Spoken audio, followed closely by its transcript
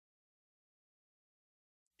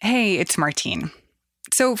Hey, it's Martine.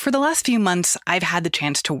 So for the last few months, I've had the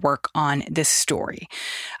chance to work on this story.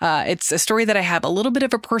 It's a story that I have a little bit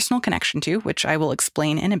of a personal connection to, which I will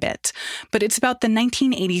explain in a bit. But it's about the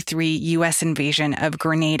 1983 U.S. invasion of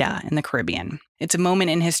Grenada in the Caribbean. It's a moment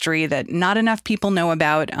in history that not enough people know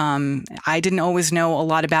about. I didn't always know a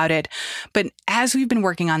lot about it. But as we've been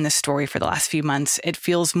working on this story for the last few months, it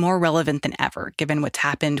feels more relevant than ever, given what's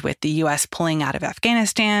happened with the U.S. pulling out of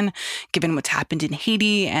Afghanistan, given what's happened in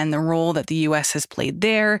Haiti and the role that the U.S. has played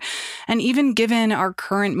there, and even given our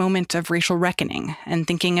current moment of racial reckoning and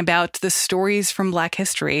thinking about the stories from Black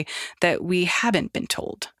history that we haven't been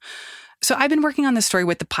told. So I've been working on this story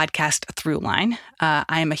with the podcast Throughline.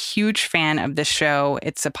 I am a huge fan of this show.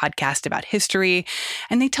 It's a podcast about history,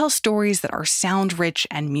 and they tell stories that are sound-rich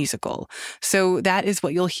and musical. So that is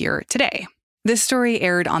what you'll hear today. This story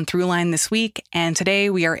aired on Throughline this week, and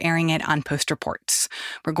today we are airing it on Post Reports.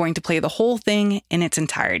 We're going to play the whole thing in its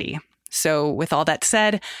entirety. So with all that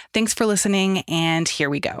said, thanks for listening, and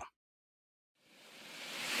here we go.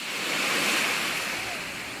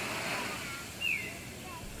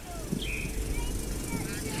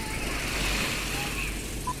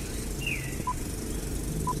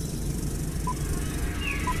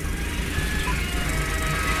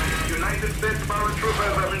 United States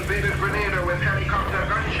paratroopers have invaded Grenada with helicopter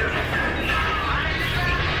gunships.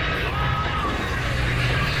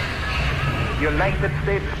 United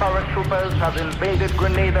States paratroopers have invaded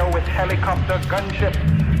Grenada with helicopter gunships.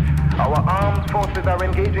 Our armed forces are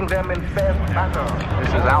engaging them in fierce battle. This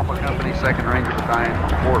is Alpha Company, 2nd Ranger Battalion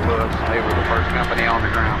from Fort Lewis. They were the first company on the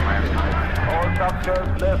ground last night. All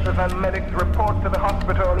doctors, nurses, and medics report to the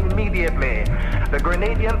hospital immediately. The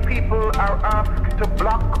Grenadian people are asked to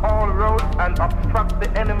block all roads and obstruct the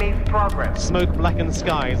enemy's progress. Smoke-blackened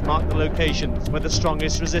skies mark the locations where the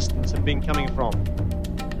strongest resistance had been coming from.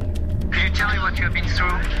 Could you tell me what you have been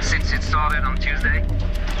through since it started on Tuesday?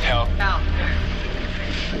 Hell.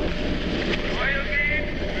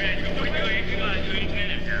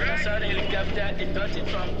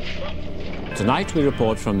 Tonight we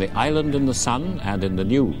report from the island in the sun and in the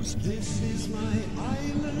news.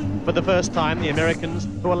 For the first time, the Americans,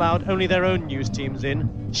 who allowed only their own news teams in,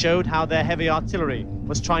 showed how their heavy artillery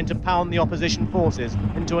was trying to pound the opposition forces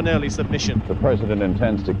into an early submission. The president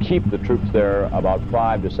intends to keep the troops there about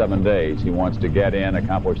 5 to 7 days. He wants to get in,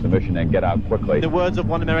 accomplish the mission, and get out quickly. In the words of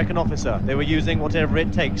one American officer, they were using whatever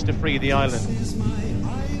it takes to free the island.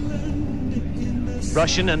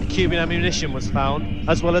 Russian and Cuban ammunition was found,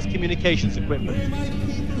 as well as communications equipment.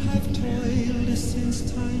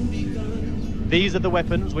 These are the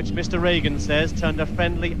weapons which Mr. Reagan says turned a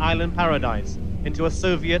friendly island paradise into a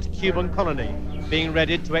Soviet-Cuban colony, being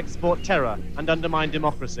readied to export terror and undermine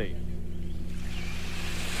democracy.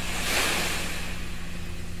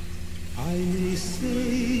 I may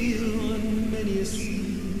sail on many a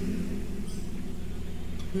sea,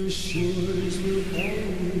 her shores will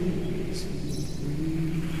always be free.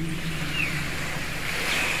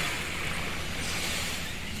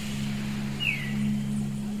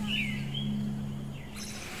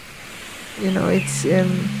 You know, it's,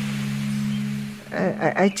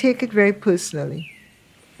 I take it very personally.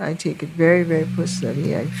 I take it very, very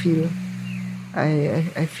personally. I feel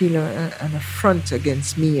an affront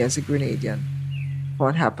against me as a Grenadian,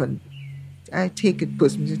 what happened. I take it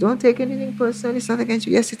personally. Don't take anything personally. It's not against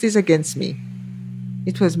you. Yes, it is against me.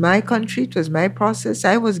 It was my country. It was my process.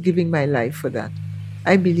 I was giving my life for that.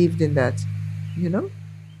 I believed in that, you know?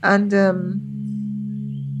 And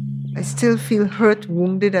I still feel hurt,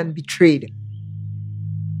 wounded, and betrayed.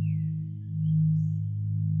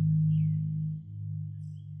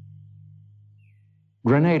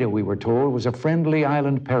 Grenada, we were told, was a friendly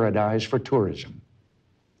island paradise for tourism.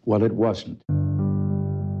 Well, it wasn't.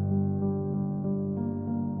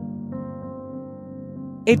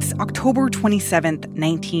 It's October 27th,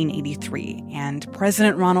 1983, and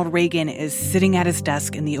President Ronald Reagan is sitting at his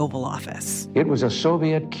desk in the Oval Office. It was a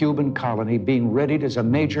Soviet-Cuban colony being readied as a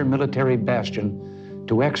major military bastion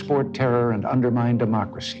to export terror and undermine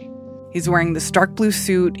democracy. He's wearing the stark blue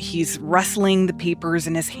suit, he's rustling the papers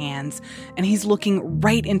in his hands, and he's looking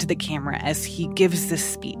right into the camera as he gives this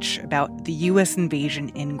speech about the U.S. invasion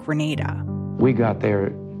in Grenada. We got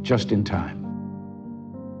there just in time.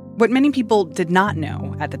 What many people did not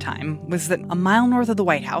know at the time was that a mile north of the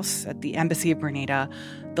White House, at the Embassy of Grenada,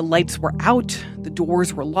 the lights were out, the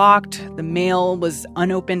doors were locked, the mail was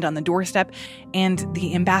unopened on the doorstep, and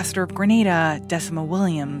the ambassador of Grenada, Decima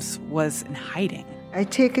Williams, was in hiding. I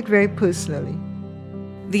take it very personally.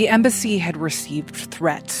 The embassy had received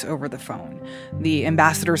threats over the phone. The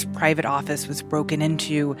ambassador's private office was broken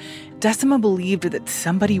into. Decima believed that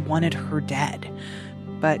somebody wanted her dead.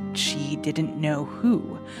 but she didn't know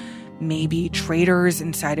who. Maybe traitors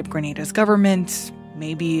inside of Grenada's government,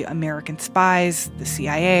 maybe American spies, the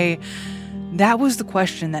CIA. That was the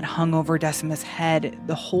question that hung over Decima's head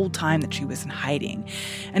the whole time that she was in hiding.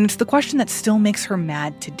 And it's the question that still makes her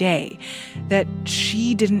mad today, that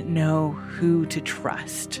she didn't know who to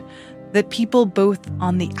trust. That people both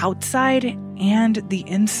on the outside and the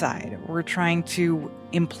inside were trying to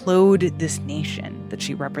implode this nation that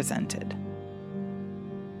she represented.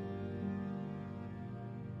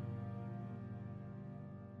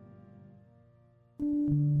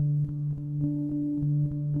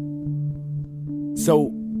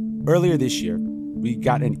 So, earlier this year, we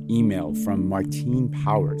got an email from Martine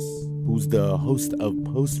Powers, who's the host of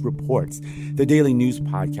Post Reports, the daily news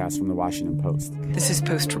podcast from the Washington Post. This is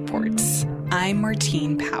Post Reports. I'm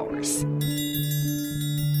Martine Powers.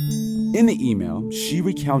 In the email, she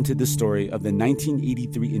recounted the story of the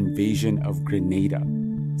 1983 invasion of Grenada,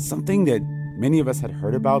 something that many of us had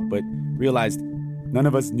heard about but realized none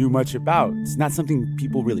of us knew much about. It's not something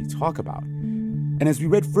people really talk about. And as we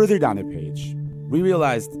read further down the page, we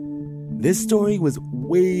realized this story was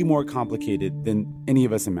way more complicated than any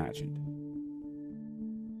of us imagined.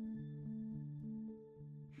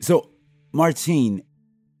 So, Martine,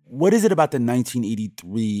 what is it about the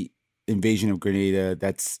 1983 invasion of Grenada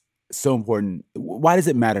that's so important? Why does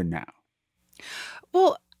it matter now?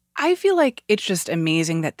 Well, I feel like it's just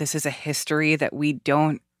amazing that this is a history that we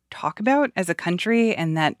don't talk about as a country,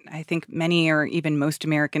 and that I think many or even most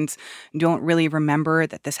Americans don't really remember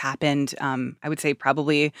that this happened. I would say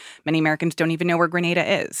probably many Americans don't even know where Grenada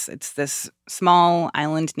is. It's this small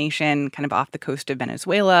island nation kind of off the coast of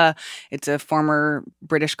Venezuela. It's a former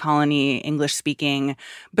British colony, English speaking.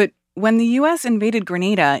 But when the U.S. invaded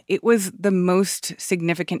Grenada, it was the most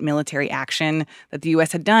significant military action that the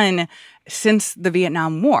U.S. had done since the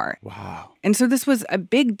Vietnam War. Wow. And so this was a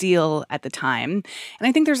big deal at the time. And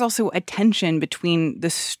I think there's also a tension between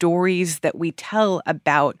the stories that we tell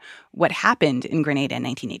about what happened in Grenada in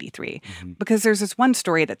 1983. Because there's this one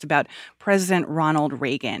story that's about President Ronald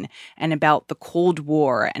Reagan and about the Cold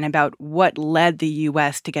War and about what led the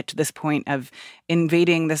U.S. to get to this point of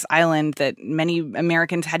invading this island that many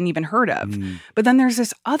Americans hadn't even heard of. But then there's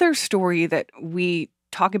this other story that we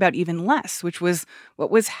talk about even less, which was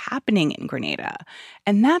what was happening in Grenada.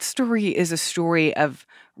 And that story is a story of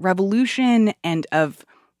revolution and of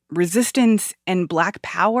resistance and Black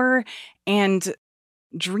power and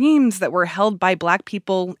dreams that were held by Black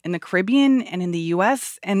people in the Caribbean and in the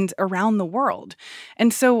U.S. and around the world.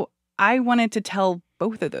 And so I wanted to tell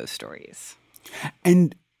both of those stories.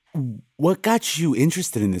 And what got you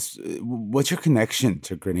interested in this? What's your connection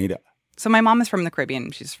to Grenada? So my mom is from the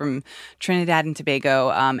Caribbean. She's from Trinidad and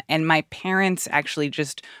Tobago. And my parents actually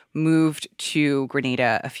just moved to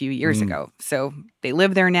Grenada a few years ago. So they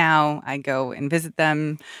live there now. I go and visit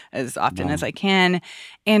them as often as I can.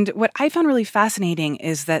 And what I found really fascinating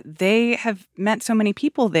is that they have met so many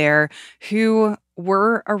people there who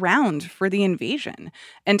were around for the invasion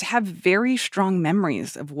and have very strong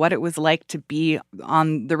memories of what it was like to be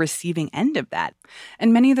on the receiving end of that.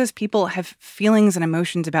 And many of those people have feelings and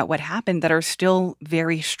emotions about what happened that are still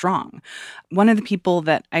very strong. One of the people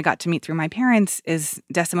that I got to meet through my parents is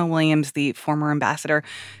Decima Williams, the former ambassador,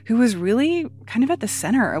 who was really kind of at the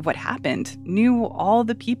center of what happened, knew all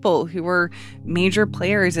the people who were major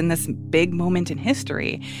players in this big moment in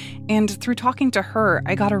history. And through talking to her,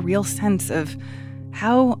 I got a real sense of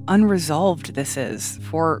how unresolved this is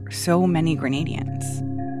for so many Grenadians.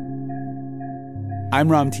 I'm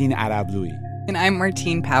Ramteen Arablouei. And I'm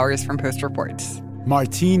Martine Powers from Post Reports.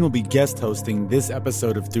 Martine will be guest hosting this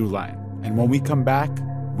episode of Throughline. And when we come back,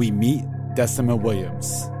 we meet Decima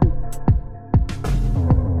Williams.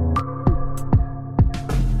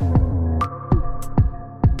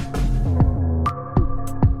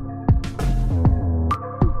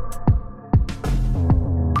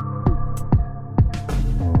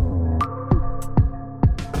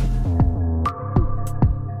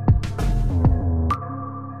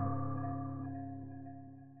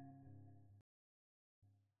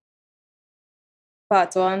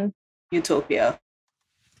 Part 1, Utopia.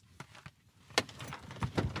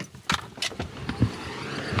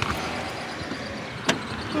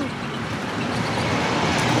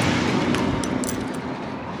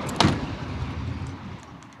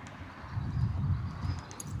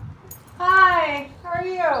 Hi, how are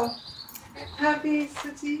you? Happy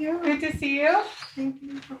to see you. Good to see you. Thank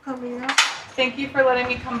you for coming up. Thank you for letting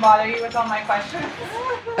me come bother you with all my questions.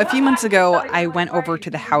 A few months ago, I went over to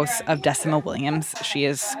the house of Decima Williams. She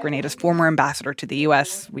is Grenada's former ambassador to the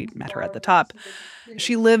U.S. We met her at the top.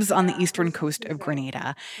 She lives on the eastern coast of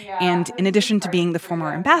Grenada. And in addition to being the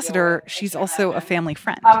former ambassador, she's also a family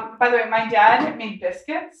friend. By the way, my dad made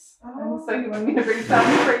biscuits. And so he wanted me to bring some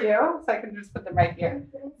for you. So I can just put them right here.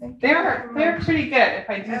 They're pretty good, if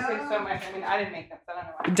I do say so much. I mean, I didn't make them, so I don't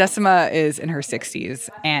know why. Decima is in her 60s,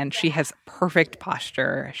 and she has perfect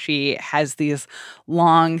posture. She has these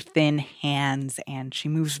long, thin hands, and she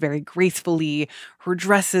moves very gracefully. Her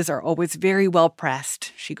dresses are always very well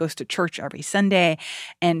pressed. She goes to church every Sunday,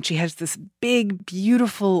 and she has this big,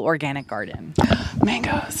 beautiful organic garden.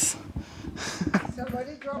 Mangoes.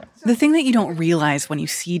 The thing that you don't realize when you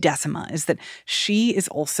see Decima is that she is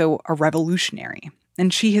also a revolutionary,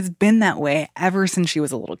 and she has been that way ever since she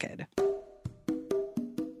was a little kid.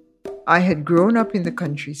 I had grown up in the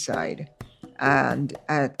countryside, and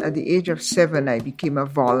at the age of 7, I became a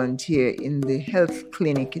volunteer in the health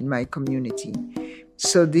clinic in my community.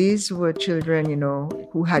 So these were children,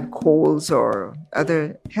 who had colds or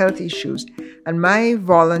other health issues. And my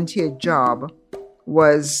volunteer job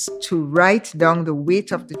was to write down the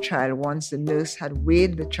weight of the child once the nurse had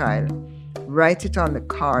weighed the child, write it on the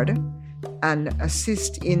card, and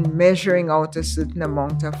assist in measuring out a certain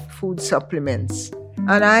amount of food supplements.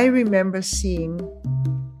 And I remember seeing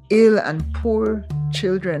ill and poor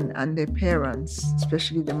children and their parents,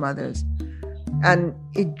 especially the mothers. And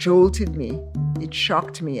it jolted me, it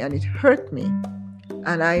shocked me, and it hurt me.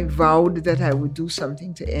 And I vowed that I would do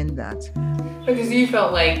something to end that. Because you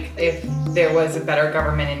felt like if there was a better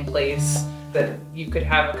government in place, that you could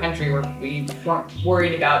have a country where we weren't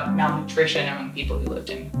worried about malnutrition among people who lived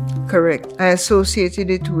in. Correct. I associated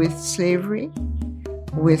it with slavery,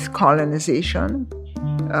 with colonization,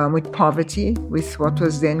 with poverty, with what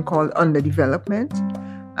was then called underdevelopment.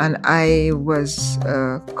 And I was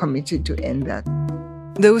committed to end that.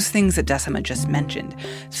 Those things that Decima just mentioned,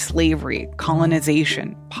 slavery,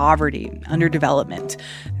 colonization, poverty, underdevelopment,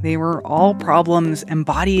 they were all problems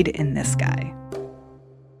embodied in this guy.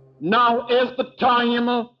 Now is the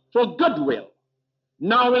time for goodwill.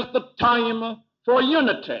 Now is the time for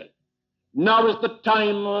unity. Now is the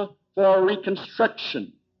time for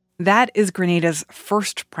reconstruction. That is Grenada's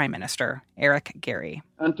first prime minister, Eric Gairy.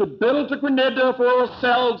 And to build a Grenada for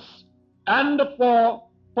ourselves and for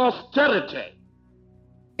posterity.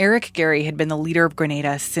 Eric Gairy had been the leader of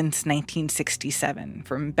Grenada since 1967,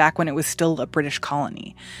 from back when it was still a British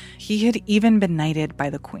colony. He had even been knighted by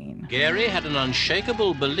the Queen. Gairy had an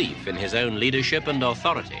unshakable belief in his own leadership and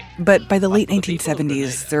authority. But by the late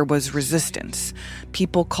 1970s, there was resistance.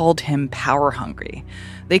 People called him power-hungry.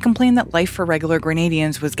 They complained that life for regular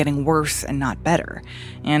Grenadians was getting worse and not better,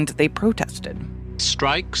 and they protested.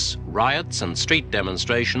 Strikes, riots, and street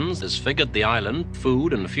demonstrations disfigured the island.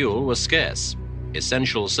 Food and fuel were scarce.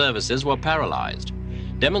 Essential services were paralyzed.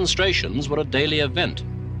 Demonstrations were a daily event,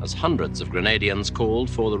 as hundreds of Grenadians called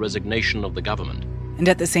for the resignation of the government. And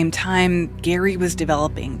at the same time, Gairy was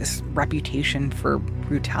developing this reputation for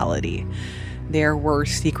brutality. There were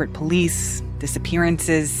secret police,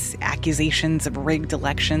 disappearances, accusations of rigged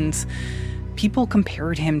elections. People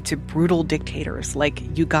compared him to brutal dictators like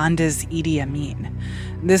Uganda's Idi Amin.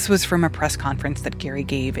 This was from a press conference that Gairy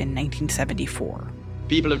gave in 1974.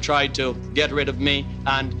 People have tried to get rid of me,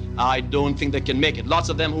 and I don't think they can make it. Lots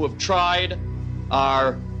of them who have tried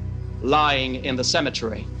are lying in the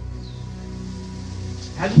cemetery.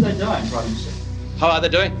 How did they die, Prime Minister? How are they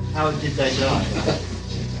doing? How did they die?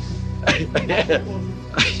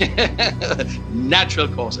 Natural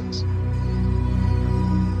causes.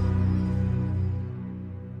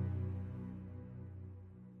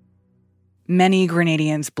 Many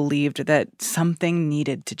Grenadians believed that something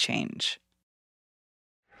needed to change.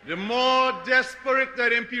 The more desperate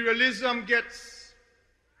that imperialism gets,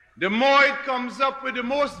 the more it comes up with the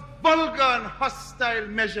most vulgar and hostile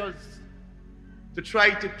measures to try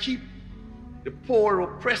to keep the poor,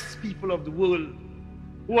 oppressed people of the world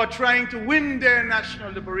who are trying to win their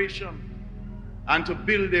national liberation and to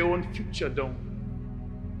build their own future down.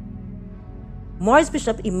 Maurice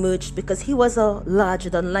Bishop emerged because he was a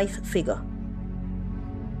larger-than-life figure.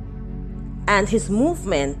 And his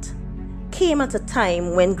movement came at a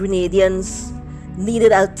time when Grenadians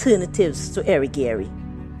needed alternatives to Eric Gairy.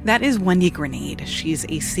 That is Wendy Grenade. She's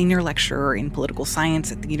a senior lecturer in political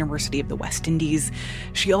science at the University of the West Indies.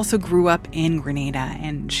 She also grew up in Grenada,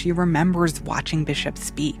 and she remembers watching Bishop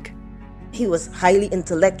speak. He was highly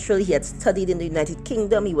intellectual. He had studied in the United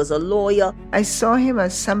Kingdom. He was a lawyer. I saw him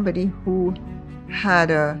as somebody who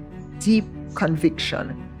had a deep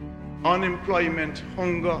conviction. Unemployment,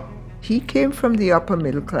 hunger. He came from the upper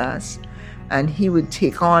middle class, and he would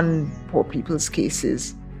take on poor people's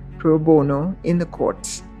cases pro bono in the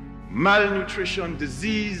courts. Malnutrition,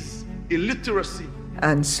 disease, illiteracy.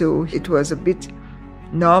 And so it was a bit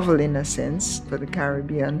novel in a sense for the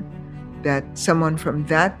Caribbean that someone from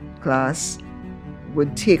that class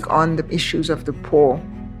would take on the issues of the poor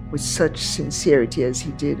with such sincerity as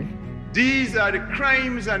he did. These are the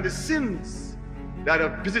crimes and the sins that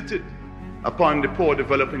are visited upon the poor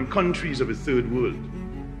developing countries of the third world,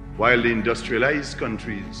 while the industrialized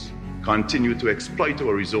countries continue to exploit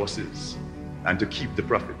our resources and to keep the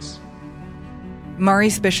profits.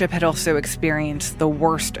 Maurice Bishop had also experienced the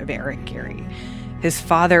worst of Eric Gairy. His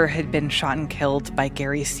father had been shot and killed by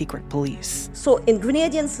Gary's secret police. So in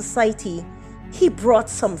Grenadian society, he brought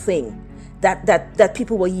something that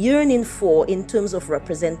people were yearning for in terms of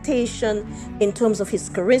representation, in terms of his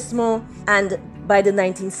charisma. And by the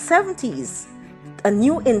 1970s, a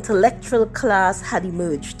new intellectual class had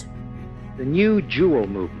emerged. The new Jewel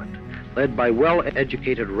movement, led by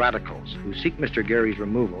well-educated radicals who seek Mr. Gary's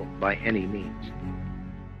removal by any means.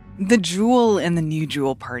 The Jewel and the New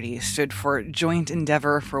Jewel Party stood for Joint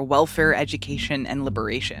Endeavor for Welfare, Education, and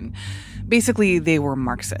Liberation. Basically, they were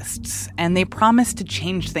Marxists, and they promised to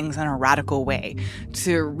change things in a radical way,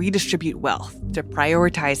 to redistribute wealth, to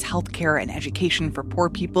prioritize healthcare and education for poor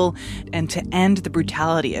people, and to end the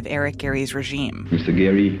brutality of Eric Gairy's regime. Mr.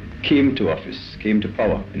 Gairy came to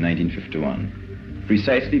power in 1951,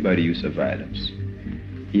 precisely by the use of violence.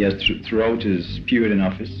 He has, throughout his period in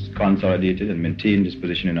office, consolidated and maintained his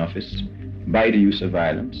position in office by the use of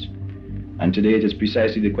violence. And today it is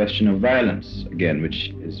precisely the question of violence, again,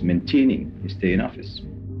 which is maintaining his stay in office.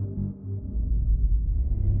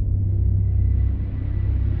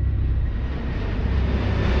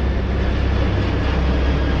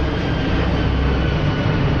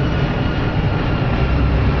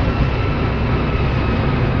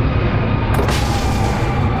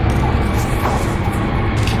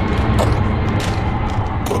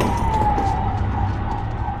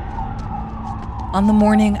 On the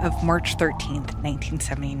morning of March 13th,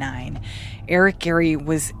 1979, Eric Gairy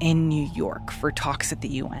was in New York for talks at the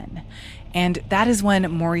UN. And that is when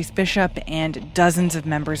Maurice Bishop and dozens of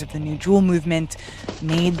members of the New Jewel movement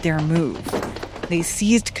made their move. They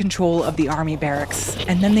seized control of the army barracks,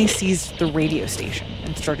 and then they seized the radio station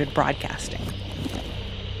and started broadcasting.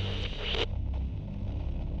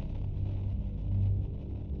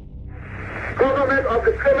 Government of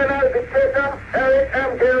the criminal dictator Eric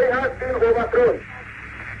M. Gairy has been overthrown.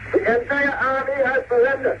 The entire army has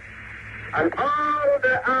surrendered, and all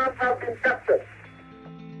the arms have been captured.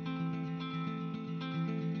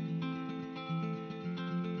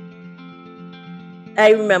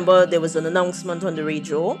 I remember there was an announcement on the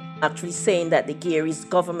radio actually saying that the Gairy's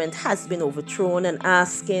government has been overthrown and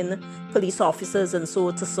asking police officers and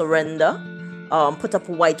so to surrender, put up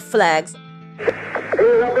white flags.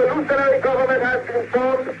 The revolutionary government has been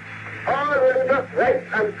formed. All religious rights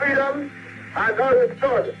and freedom are now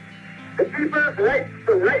restored. The people's rights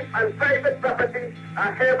to life and private property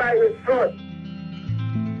are hereby restored.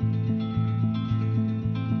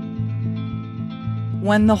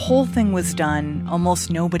 When the whole thing was done, almost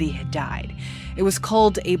nobody had died. It was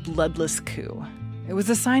called a bloodless coup. It was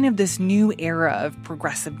a sign of this new era of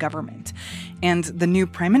progressive government. And the new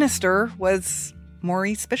prime minister was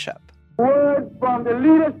Maurice Bishop. Words from the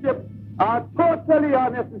leadership are totally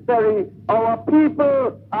unnecessary. Our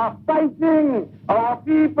people are fighting. Our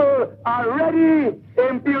people are ready.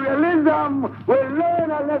 Imperialism will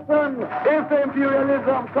learn a lesson if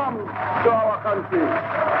imperialism comes to our country.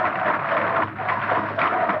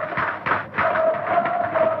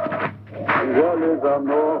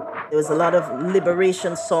 There was a lot of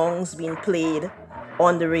liberation songs being played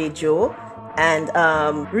on the radio and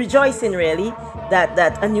rejoicing really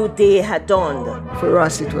that a new day had dawned. For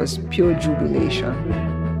us, it was pure jubilation.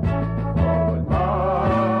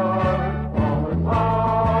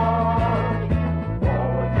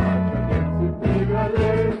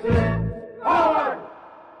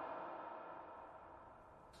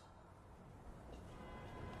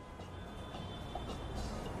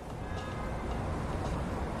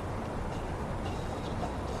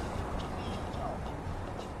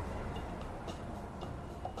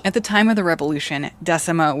 At the time of the revolution,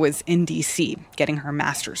 Decima was in D.C. getting her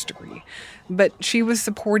master's degree. But she was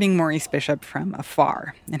supporting Maurice Bishop from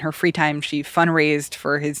afar. In her free time, she fundraised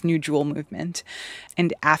for his New Jewel movement.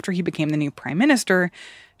 And after he became the new prime minister,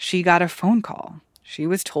 she got a phone call. She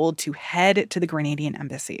was told to head to the Grenadian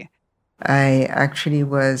embassy. I actually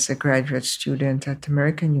was a graduate student at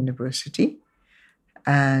American University.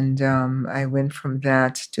 And I went from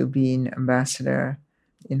that to being ambassador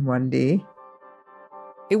in one day.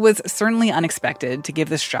 It was certainly unexpected to give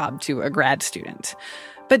this job to a grad student.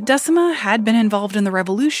 But Decima had been involved in the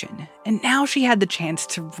revolution, and now she had the chance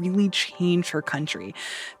to really change her country,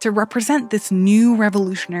 to represent this new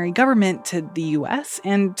revolutionary government to the US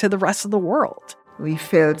and to the rest of the world. We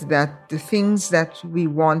felt that the things that we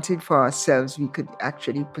wanted for ourselves, we could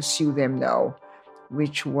actually pursue them now,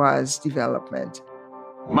 which was development.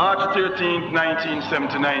 March 13th,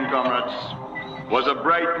 1979, comrades, was a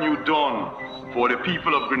bright new dawn for the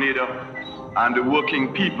people of Grenada and the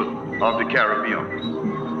working people of the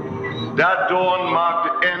Caribbean. That dawn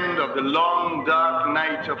marked the end of the long, dark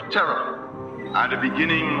night of terror and the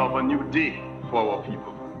beginning of a new day for our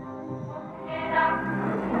people.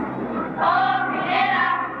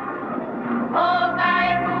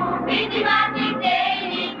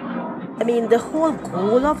 I mean, the whole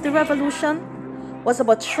goal of the revolution was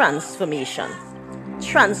about transformation.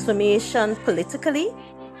 Transformation politically,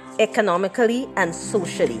 economically, and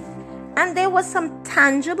socially. And there was some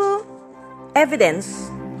tangible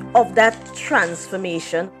evidence of that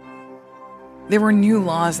transformation. There were new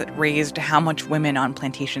laws that raised how much women on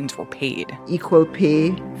plantations were paid. Equal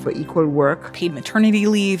pay for equal work. Paid maternity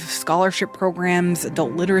leave, scholarship programs,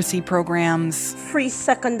 adult literacy programs. Free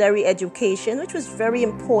secondary education, which was very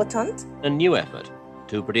important. A new effort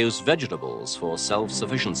to produce vegetables for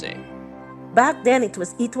self-sufficiency. Back then it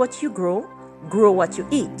was eat what you grow what you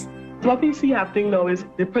eat. What we see happening now is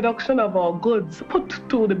the production of our goods put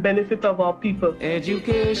to the benefit of our people.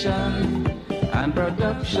 Education and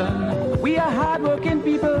production. We are hardworking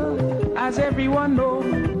people, as everyone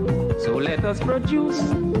knows. So let us produce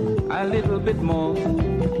a little bit more.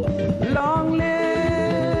 Long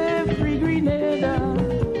live free Grenada.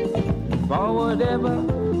 Forward ever,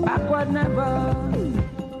 backward never.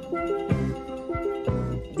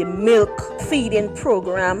 The milk feeding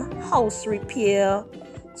program, house repair,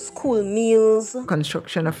 school meals,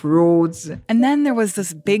 construction of roads. And then there was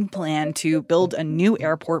this big plan to build a new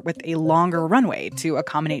airport with a longer runway to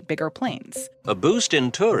accommodate bigger planes. A boost in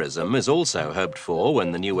tourism is also hoped for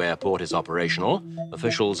when the new airport is operational.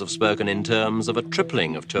 Officials have spoken in terms of a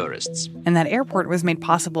tripling of tourists. And that airport was made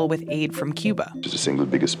possible with aid from Cuba. It's the single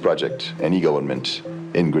biggest project any government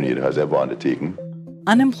in Grenada has ever undertaken.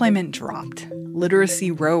 Unemployment dropped. Literacy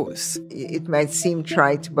rose. It might seem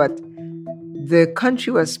trite, but the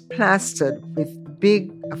country was plastered with big,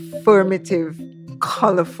 affirmative,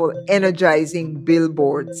 colorful, energizing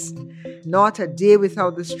billboards. Not a day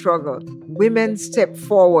without the struggle. Women stepped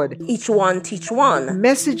forward. Each one teach one.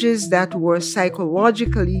 Messages that were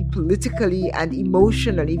psychologically, politically, and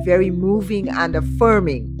emotionally very moving and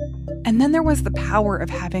affirming. And then there was the power of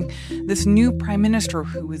having this new prime minister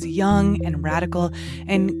who was young and radical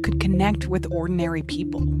and could connect with ordinary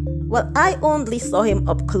people. Well, I only saw him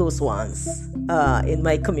up close once in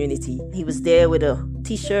my community. He was there with a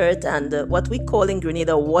T-shirt and what we call in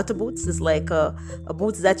Grenada water boots. It's like a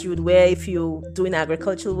boots that you would wear if you're doing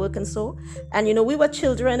agricultural work and so. And, you know, we were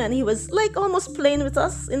children and he was like almost playing with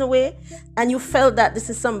us in a way. And you felt that this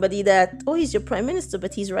is somebody that, oh, he's your prime minister,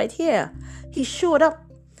 but he's right here. He showed up.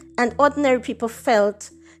 And ordinary people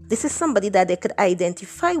felt this is somebody that they could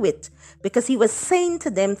identify with because he was saying to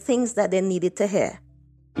them things that they needed to hear.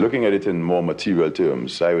 Looking at it in more material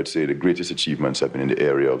terms, I would say the greatest achievements have been in the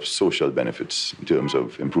area of social benefits, in terms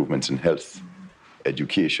of improvements in health,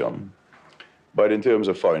 education. But in terms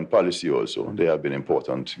of foreign policy also, there have been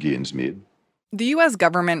important gains made. The U.S.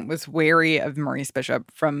 government was wary of Maurice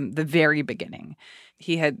Bishop from the very beginning.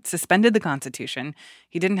 He had suspended the Constitution.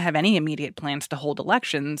 He didn't have any immediate plans to hold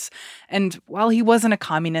elections. And while he wasn't a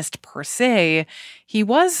communist per se, he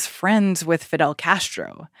was friends with Fidel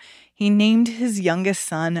Castro. He named his youngest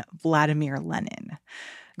son Vladimir Lenin.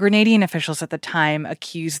 Grenadian officials at the time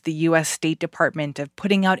accused the U.S. State Department of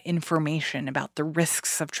putting out information about the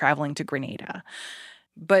risks of traveling to Grenada.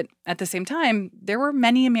 But at the same time, there were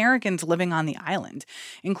many Americans living on the island,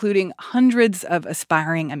 including hundreds of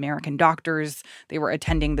aspiring American doctors. They were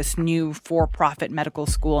attending this new for-profit medical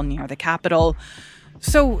school near the capital.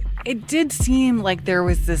 So it did seem like there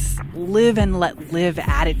was this live and let live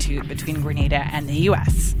attitude between Grenada and the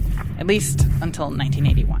U.S., at least until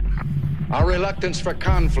 1981. Our reluctance for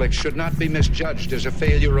conflict should not be misjudged as a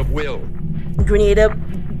failure of will. Grenada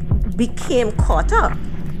became caught up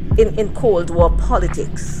in Cold War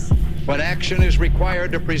politics. When action is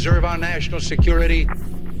required to preserve our national security,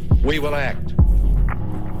 we will act.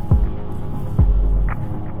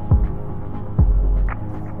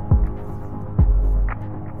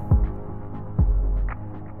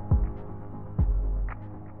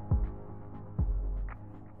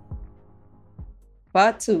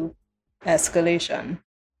 Part 2. Escalation.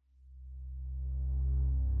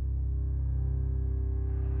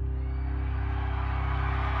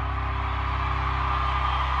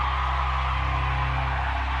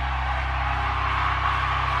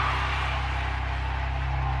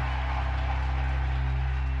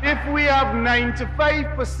 if we have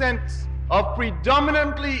 95% of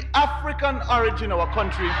predominantly African origin in our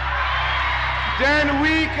country, then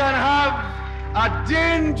we can have a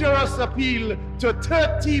dangerous appeal to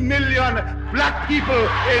 30 million black people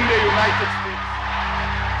in the United States.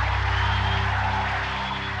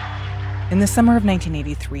 In the summer of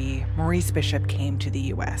 1983, Maurice Bishop came to the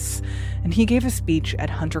U.S., and he gave a speech at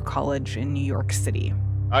Hunter College in New York City.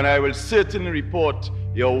 And I will certainly report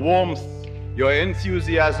your warmth, your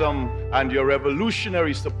enthusiasm, and your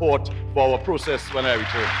revolutionary support for our process when I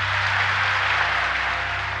return.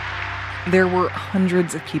 There were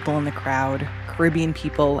hundreds of people in the crowd: Caribbean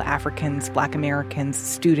people, Africans, Black Americans,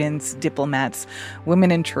 students, diplomats,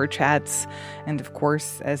 women in church hats, and of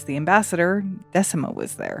course, as the ambassador, Decima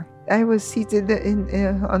was there. I was seated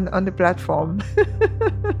on the platform.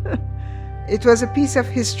 It was a piece of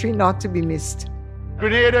history not to be missed.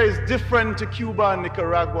 Grenada is different to Cuba and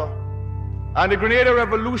Nicaragua. And the Grenada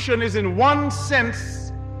Revolution is in one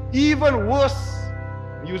sense even worse,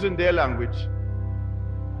 using their language,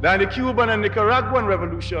 than the Cuban and Nicaraguan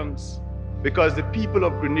revolutions, because the people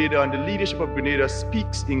of Grenada and the leadership of Grenada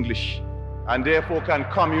speaks English and therefore can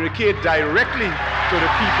communicate directly to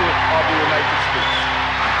the people of the United States.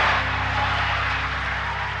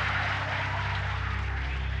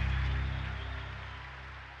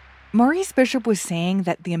 Maurice Bishop was saying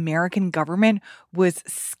that the American government was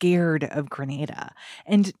scared of Grenada,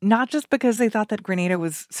 and not just because they thought that Grenada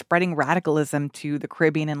was spreading radicalism to the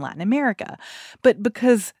Caribbean and Latin America, but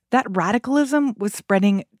because that radicalism was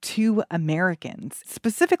spreading to Americans,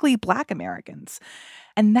 specifically Black Americans.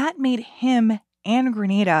 And that made him and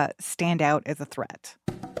Grenada stand out as a threat.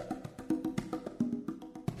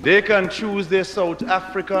 They can choose their South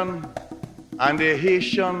African and their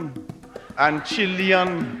Haitian and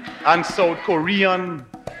Chilean and South Korean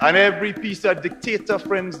and every piece of dictator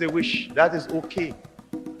friends they wish. That is okay.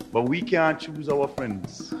 But we can't choose our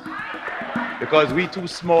friends because we're too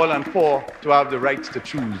small and poor to have the rights to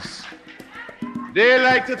choose. They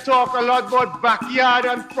like to talk a lot about backyard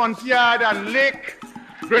and front yard and lake.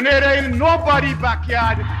 Grenada ain't nobody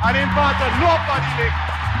backyard and in part of nobody lake.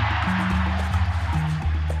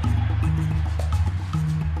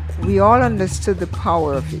 We all understood the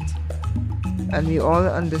power of it. And we all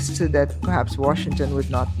understood that perhaps Washington would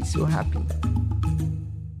not be so happy.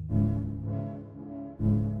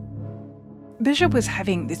 Bishop was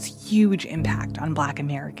having this huge impact on Black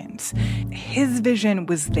Americans. His vision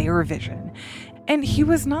was their vision. And he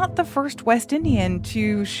was not the first West Indian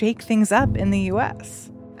to shake things up in the U.S.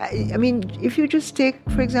 I mean, if you just take,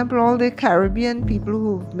 for example, all the Caribbean people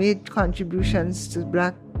who've made contributions to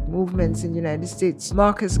Black movements in the United States.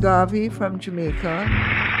 Marcus Garvey from Jamaica.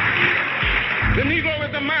 The Negro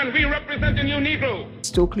is the man. We represent the new Negro.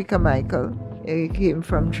 Stokely Carmichael, he came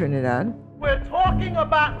from Trinidad. We're talking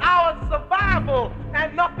about our survival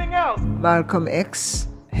and nothing else. Malcolm X.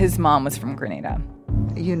 His mom was from Grenada.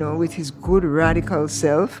 You know, with his good radical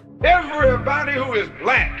self. Everybody who is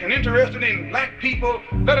Black and interested in Black people,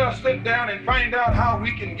 let us sit down and find out how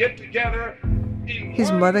we can get together. His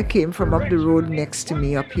mother came from up the road next to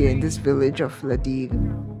me up here in this village of Ladigue.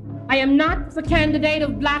 I am not the candidate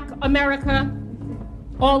of Black America,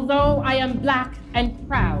 although I am Black and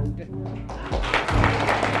proud.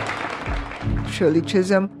 Shirley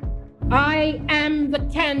Chisholm. I am the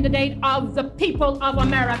candidate of the people of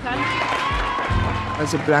America.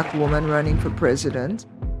 As a Black woman running for president.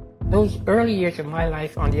 Those early years of my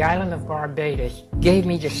life on the island of Barbados gave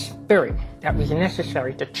me the spirit that was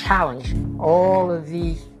necessary to challenge all of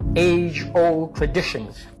these age-old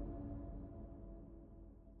traditions.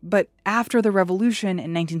 But after the revolution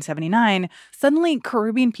in 1979, suddenly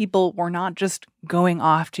Caribbean people were not just going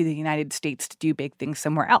off to the United States to do big things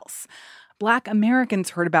somewhere else. Black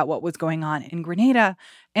Americans heard about what was going on in Grenada,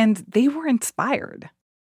 and they were inspired.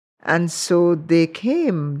 And so they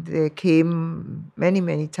came many,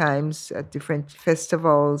 many times at different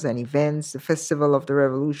festivals and events. The Festival of the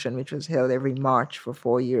Revolution, which was held every March for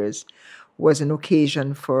 4 years, was an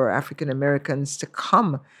occasion for African Americans to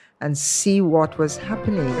come and see what was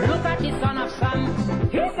happening. Look at the son of Sam,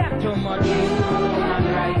 he's got too much human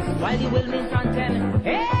rights, while the Wilmington 10,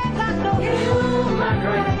 he got no human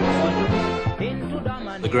rights.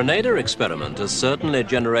 The Grenada experiment has certainly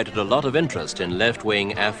generated a lot of interest in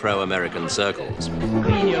left-wing Afro-American circles.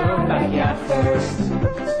 Clean your own backyard first.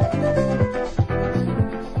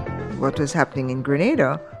 What was happening in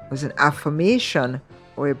Grenada was an affirmation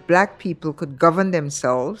where Black people could govern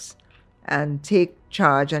themselves and take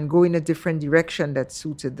charge and go in a different direction that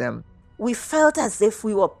suited them. We felt as if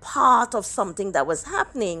we were part of something that was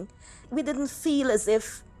happening. We didn't feel as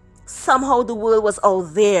if somehow the world was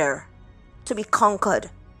out there to be conquered.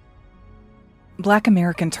 Black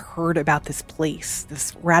Americans heard about this place,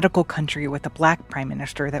 this radical country with a Black prime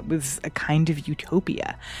minister that was a kind of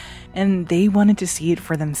utopia, and they wanted to see it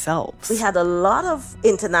for themselves. We had a lot of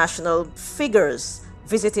international figures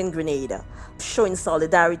visiting Grenada, showing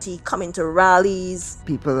solidarity, coming to rallies.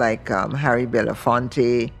 People like Harry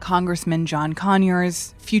Belafonte, Congressman John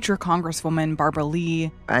Conyers, future Congresswoman Barbara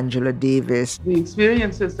Lee, Angela Davis. The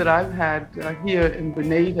experiences that I've had here in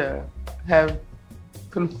Grenada have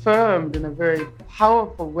confirmed in a very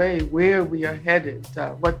powerful way where we are headed,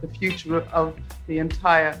 what the future of the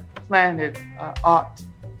entire planet ought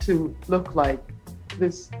to look like.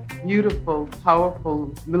 This beautiful,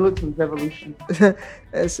 powerful, militant revolution.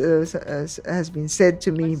 as has been said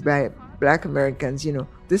to me by Black Americans,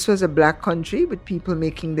 this was a Black country with people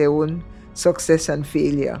making their own success and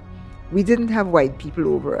failure. We didn't have white people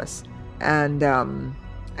over us. And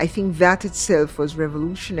I think that itself was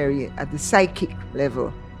revolutionary at the psychic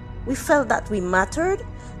level. We felt that we mattered,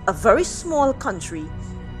 a very small country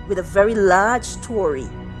with a very large story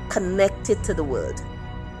connected to the world.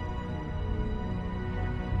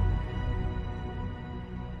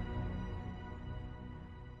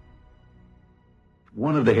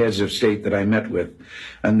 One of the heads of state that I met with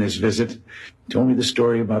on this visit told me the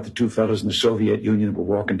story about the two fellows in the Soviet Union who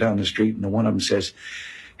were walking down the street, and one of them says,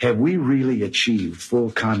 "Have we really achieved full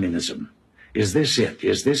communism? Is this it?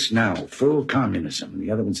 Is this now full communism?" And the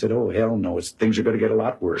other one said, "Oh, hell no, things are going to get a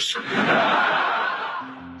lot worse."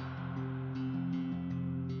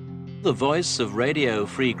 The voice of Radio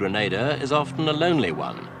Free Grenada is often a lonely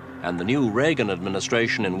one, and the new Reagan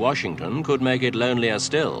administration in Washington could make it lonelier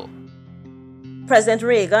still. President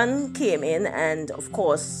Reagan came in, and of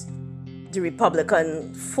course, the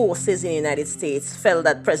Republican forces in the United States felt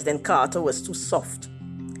that President Carter was too soft,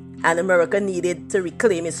 and America needed to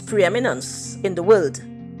reclaim its preeminence in the world.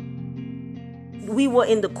 We were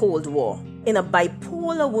in the Cold War, in a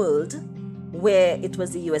bipolar world where it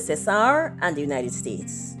was the USSR and the United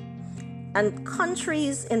States. And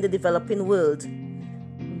countries in the developing world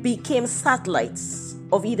became satellites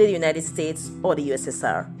of either the United States or the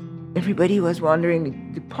USSR. Everybody was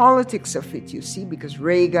wondering the politics of it, you see, because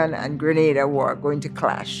Reagan and Grenada were going to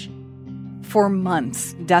clash. For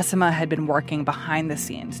months, Decima had been working behind the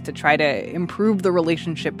scenes to try to improve the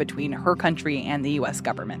relationship between her country and the U.S.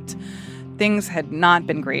 government. Things had not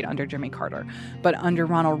been great under Jimmy Carter, but under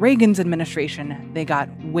Ronald Reagan's administration, they got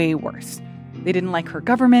way worse. They didn't like her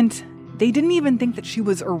government. They didn't even think that she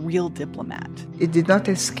was a real diplomat. It did not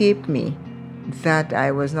escape me that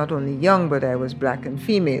I was not only young, but I was Black and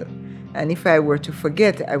female. And if I were to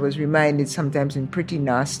forget, I was reminded sometimes in pretty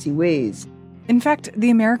nasty ways. In fact, the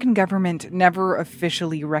American government never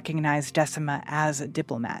officially recognized Decima as a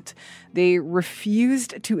diplomat. They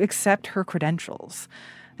refused to accept her credentials.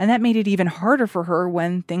 And that made it even harder for her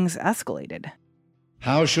when things escalated.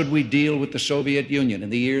 How should we deal with the Soviet Union in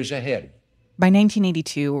the years ahead? By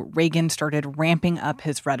 1982, Reagan started ramping up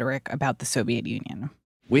his rhetoric about the Soviet Union.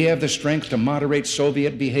 We have the strength to moderate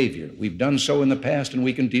Soviet behavior. We've done so in the past, and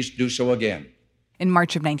we can do so again. In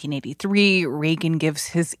March of 1983, Reagan gives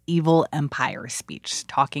his Evil Empire speech,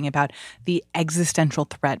 talking about the existential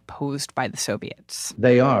threat posed by the Soviets.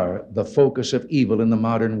 They are the focus of evil in the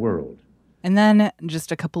modern world. And then, just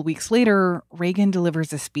a couple weeks later, Reagan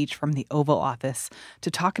delivers a speech from the Oval Office to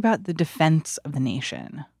talk about the defense of the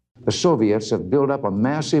nation. The Soviets have built up a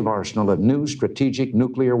massive arsenal of new strategic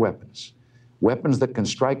nuclear weapons that can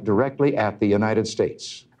strike directly at the United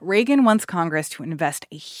States. Reagan wants Congress to invest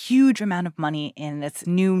a huge amount of money in this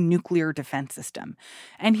new nuclear defense system.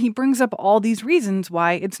 And he brings up all these reasons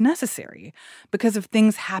why it's necessary. Because of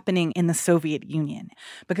things happening in the Soviet Union,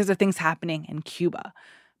 because of things happening in Cuba,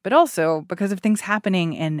 but also because of things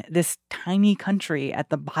happening in this tiny country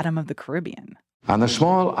at the bottom of the Caribbean. On the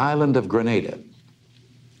small island of Grenada,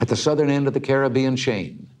 at the southern end of the Caribbean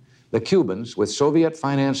chain, the Cubans, with Soviet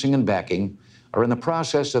financing and backing, are in the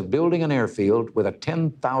process of building an airfield with a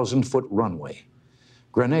 10,000-foot runway.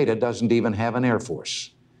 Grenada doesn't even have an air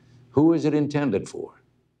force. Who is it intended for?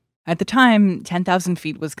 At the time, 10,000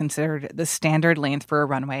 feet was considered the standard length for a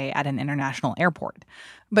runway at an international airport.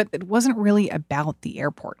 But it wasn't really about the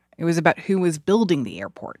airport. It was about who was building the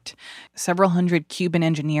airport. Several hundred Cuban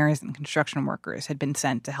engineers and construction workers had been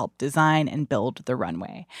sent to help design and build the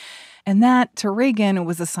runway. And that, to Reagan,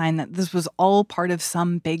 was a sign that this was all part of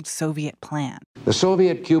some big Soviet plan. The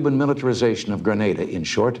Soviet-Cuban militarization of Grenada, in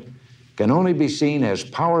short, can only be seen as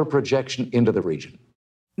power projection into the region.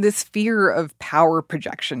 This fear of power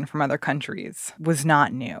projection from other countries was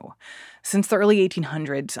not new. Since the early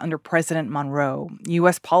 1800s, under President Monroe,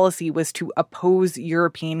 U.S. policy was to oppose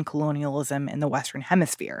European colonialism in the Western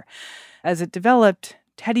Hemisphere. As it developed,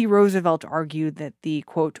 Teddy Roosevelt argued that the,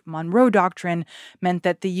 quote, Monroe Doctrine meant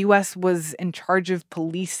that the U.S. was in charge of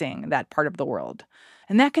policing that part of the world.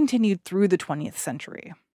 And that continued through the 20th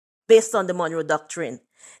century. Based on the Monroe Doctrine,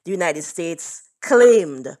 the United States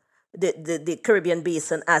claimed the Caribbean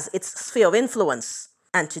basin as its sphere of influence.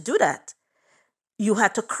 And to do that, you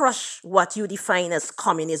had to crush what you define as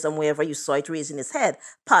communism wherever you saw it raising its head,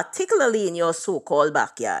 particularly in your so-called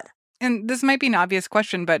backyard. And this might be an obvious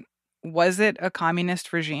question, but was it a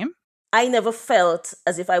communist regime? I never felt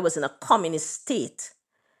as if I was in a communist state.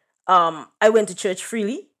 I went to church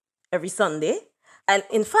freely every Sunday. And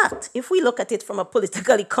in fact, if we look at it from a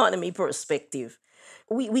political economy perspective,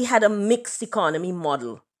 we had a mixed economy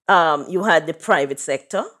model. You had the private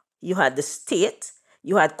sector, you had the state,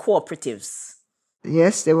 you had cooperatives.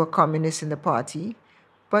 Yes, there were communists in the party,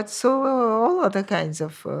 but so were all other kinds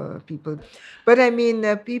of people. But I mean,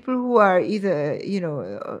 people who are either,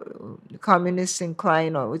 communist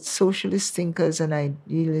inclined or with socialist thinkers and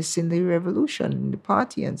idealists in the revolution, in the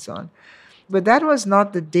party and so on. But that was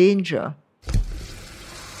not the danger.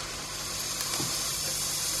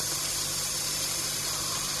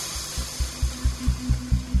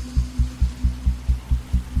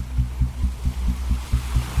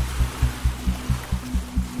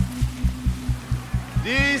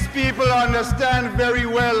 These people understand very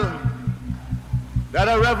well that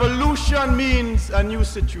a revolution means a new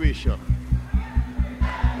situation.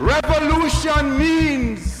 Revolution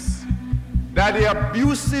means that the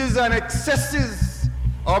abuses and excesses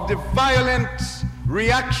of the violent,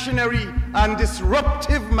 reactionary, and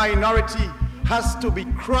disruptive minority has to be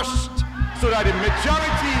crushed so that the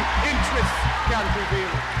majority interest can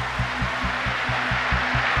prevail.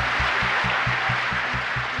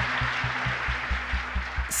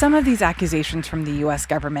 Some of these accusations from the U.S.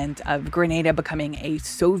 government of Grenada becoming a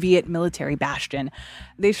Soviet military bastion,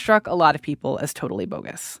 they struck a lot of people as totally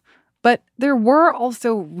bogus. But there were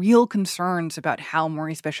also real concerns about how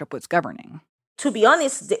Maurice Bishop was governing. To be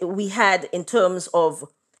honest, we had, in terms of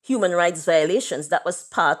human rights violations, that was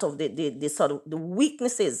part of the sort of the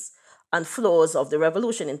weaknesses and flaws of the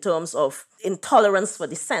revolution in terms of intolerance for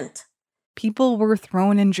dissent. People were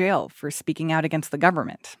thrown in jail for speaking out against the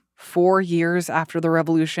government. 4 years after the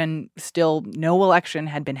revolution, still no election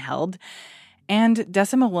had been held. And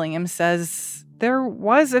Decima Williams says there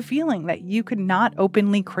was a feeling that you could not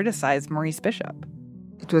openly criticize Maurice Bishop.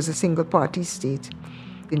 It was a single-party state.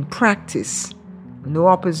 In practice, no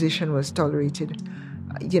opposition was tolerated.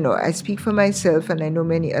 I speak for myself, and I know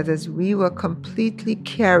many others, we were completely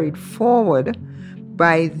carried forward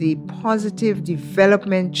by the positive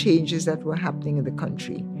development changes that were happening in the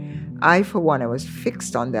country. I, for one, I was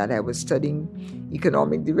fixed on that. I was studying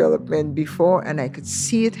economic development before, and I could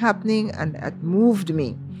see it happening, and it moved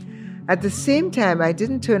me. At the same time, I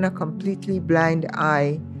didn't turn a completely blind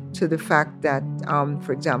eye to the fact that,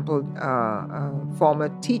 for example, a former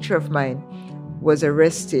teacher of mine was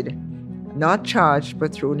arrested, not charged,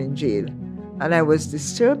 but thrown in jail. And I was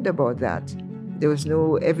disturbed about that. There was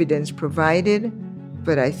no evidence provided,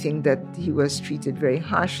 but I think that he was treated very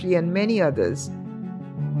harshly, and many others.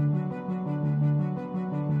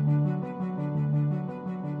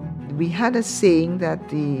 We had a saying that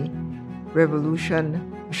the revolution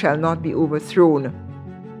shall not be overthrown.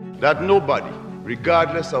 That nobody,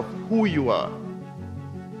 regardless of who you are,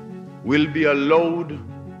 will be allowed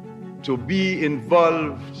to be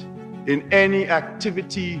involved in any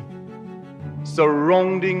activity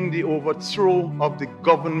surrounding the overthrow of the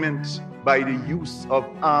government by the use of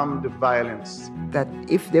armed violence. That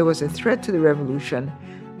if there was a threat to the revolution,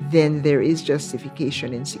 then there is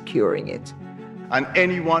justification in securing it. And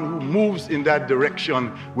anyone who moves in that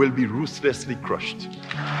direction will be ruthlessly crushed.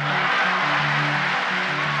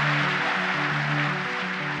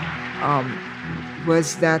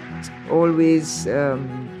 Was that always,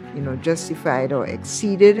 justified or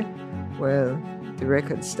exceeded? Well, the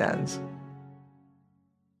record stands.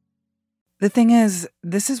 The thing is,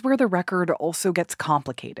 this is where the record also gets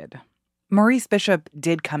complicated. Maurice Bishop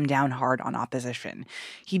did come down hard on opposition.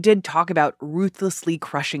 He did talk about ruthlessly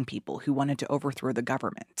crushing people who wanted to overthrow the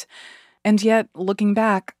government. And yet, looking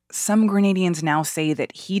back, some Grenadians now say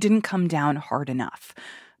that he didn't come down hard enough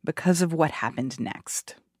because of what happened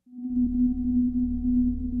next.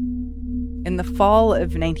 In the fall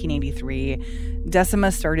of 1983,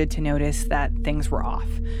 Decima started to notice that things were off.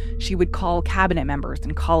 She would call cabinet members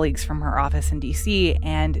and colleagues from her office in D.C.,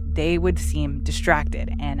 and they would seem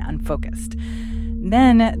distracted and unfocused.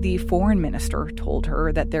 Then the foreign minister told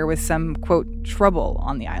her that there was some, quote, trouble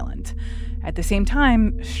on the island. At the same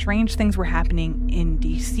time, strange things were happening in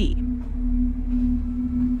D.C.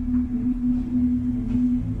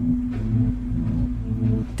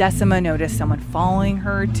 Decima noticed someone following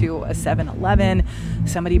her to a 7-Eleven.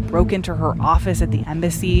 Somebody broke into her office at the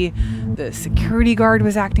embassy. The security guard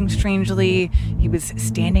was acting strangely. He was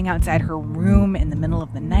standing outside her room in the middle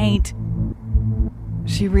of the night.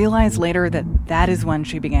 She realized later that is when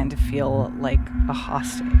she began to feel like a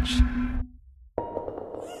hostage.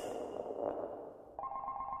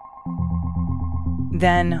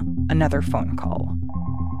 Then another phone call.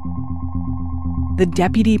 The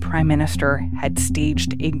deputy prime minister had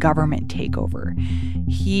staged a government takeover.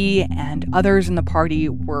 He and others in the party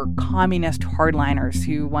were communist hardliners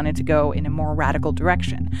who wanted to go in a more radical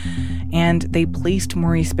direction, and they placed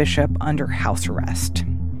Maurice Bishop under house arrest.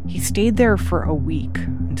 He stayed there for a week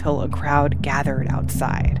until a crowd gathered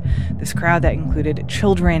outside. This crowd that included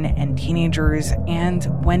children and teenagers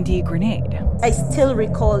and Wendy Grenade. I still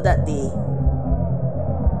recall that day.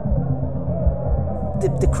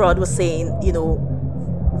 The crowd was saying,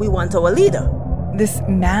 we want our leader. This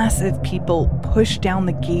mass of people pushed down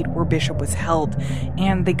the gate where Bishop was held,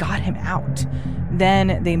 and they got him out.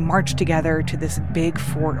 Then they marched together to this big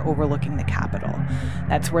fort overlooking the Capitol.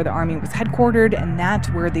 That's where the army was headquartered, and that's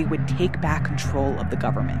where they would take back control of the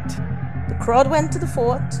government. The crowd went to the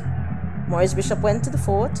fort. Maurice Bishop went to the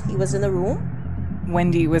fort. He was in a room.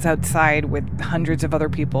 Wendy was outside with hundreds of other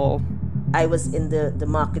people. I was in the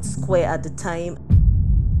market square at the time.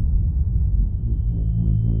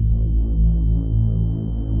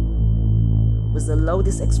 It was the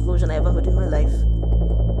loudest explosion I ever heard in my life.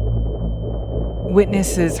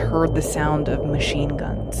 Witnesses heard the sound of machine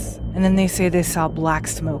guns, and then they say they saw black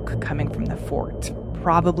smoke coming from the fort,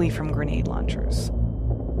 probably from grenade launchers.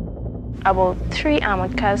 About 3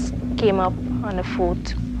 armored cars came up on the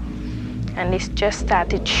fort, and they just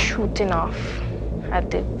started shooting off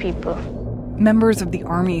at the people. Members of the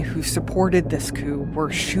army who supported this coup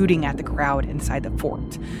were shooting at the crowd inside the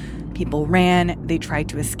fort. People ran, they tried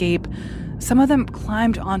to escape. Some of them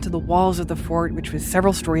climbed onto the walls of the fort, which was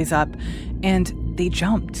several stories up, and they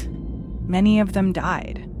jumped. Many of them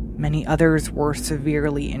died. Many others were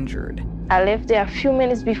severely injured. I left there a few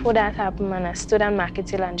minutes before that happened, and I stood on Market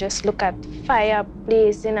Hill and just looked at fire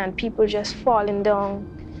blazing and people just falling down.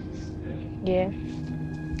 Yeah,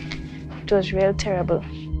 it was real terrible.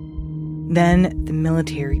 Then the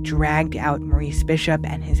military dragged out Maurice Bishop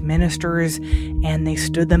and his ministers, and they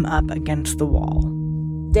stood them up against the wall.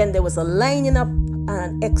 Then there was a lining up and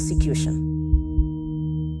an execution.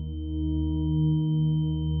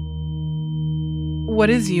 What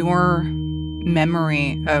is your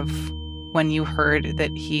memory of when you heard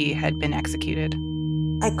that he had been executed?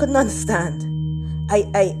 I couldn't understand. I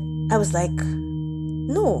was like,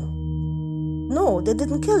 no, they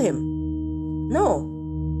didn't kill him. No.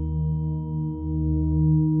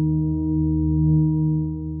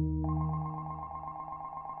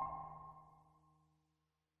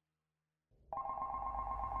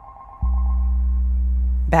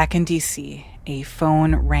 Back in D.C., a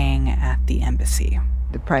phone rang at the embassy.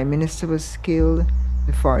 The prime minister was killed.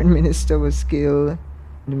 The foreign minister was killed.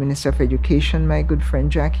 The minister of education, my good friend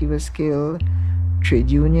Jackie, was killed. Trade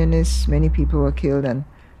unionists, many people were killed. And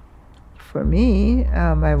for me,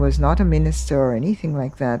 I was not a minister or anything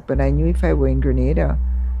like that, but I knew if I were in Grenada,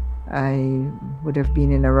 I would have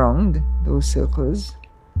been in around those circles.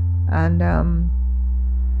 And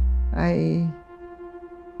I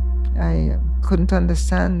couldn't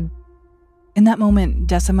understand. In that moment,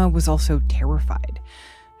 Decima was also terrified.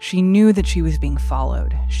 She knew that she was being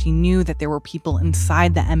followed. She knew that there were people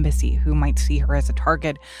inside the embassy who might see her as a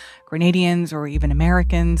target, Grenadians or even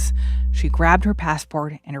Americans. She grabbed her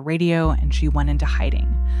passport and a radio and she went into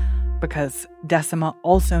hiding because Decima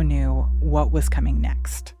also knew what was coming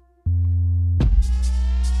next.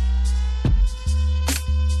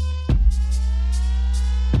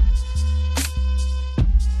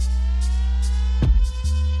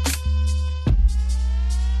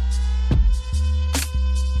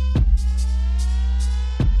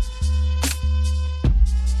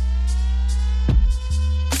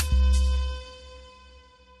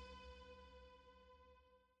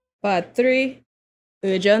 Part 3,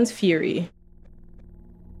 Urgent Fury.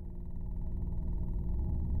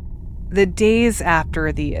 The days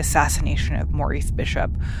after the assassination of Maurice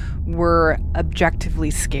Bishop were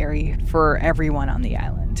objectively scary for everyone on the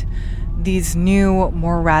island. These new,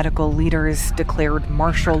 more radical leaders declared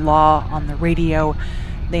martial law on the radio.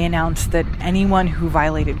 They announced that anyone who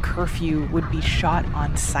violated curfew would be shot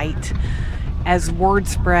on sight. As word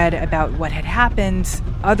spread about what had happened,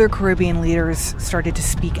 other Caribbean leaders started to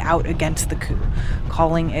speak out against the coup,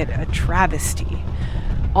 calling it a travesty.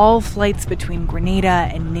 All flights between Grenada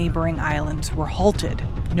and neighboring islands were halted.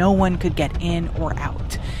 No one could get in or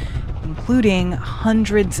out. including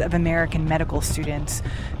hundreds of American medical students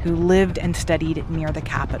who lived and studied near the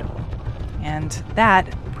Capitol. And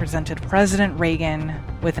that presented President Reagan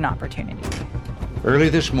with an opportunity. Early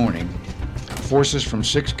this morning, forces from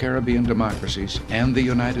 6 Caribbean democracies and the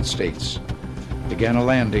United States began a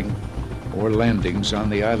landing or landings on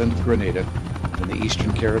the island of Grenada in the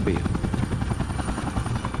Eastern Caribbean.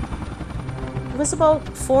 It was about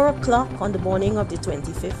 4 o'clock on the morning of the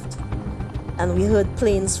 25th, and we heard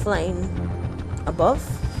planes flying above,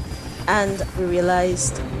 and we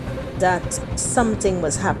realized that something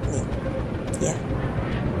was happening. Yeah.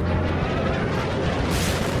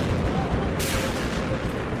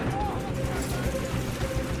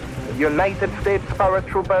 The United States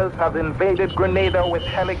paratroopers have invaded Grenada with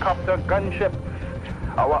helicopter gunships.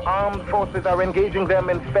 Our armed forces are engaging them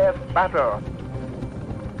in fierce battle.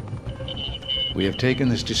 We have taken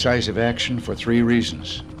this decisive action for 3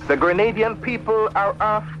 reasons. The Grenadian people are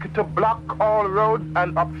asked to block all roads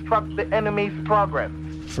and obstruct the enemy's progress.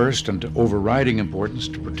 First, and of overriding importance,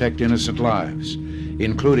 to protect innocent lives,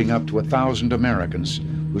 including up to 1,000 Americans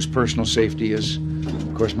whose personal safety is,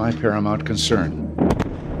 of course, my paramount concern.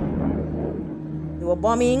 There were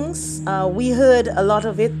bombings. We heard a lot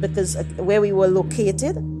of it because where we were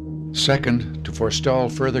located. Second, to forestall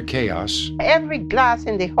further chaos. Every glass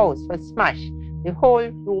in the house was smashed. The whole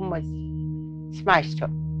room was smashed up.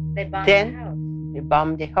 They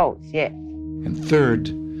bombed the house, yes. And third,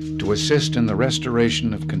 to assist in the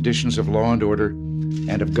restoration of conditions of law and order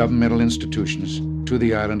and of governmental institutions to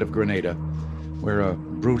the island of Grenada, where a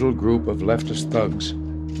brutal group of leftist thugs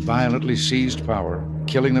violently seized power,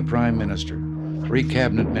 killing the Prime Minister, 3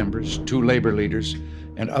 cabinet members, 2 labor leaders,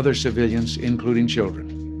 and other civilians, including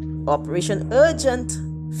children. Operation Urgent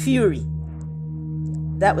Fury.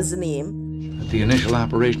 That was the name. The initial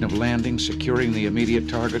operation of landing, securing the immediate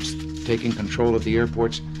targets, taking control of the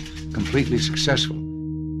airports, completely successful.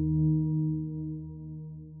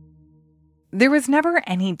 There was never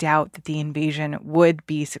any doubt that the invasion would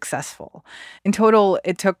be successful. In total,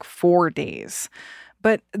 it took 4 days.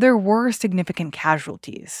 But there were significant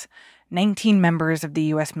casualties. 19 members of the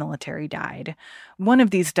U.S. military died. One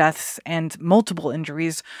of these deaths and multiple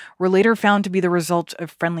injuries were later found to be the result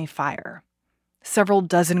of friendly fire. Several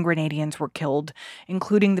dozen Grenadians were killed,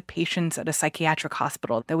 including the patients at a psychiatric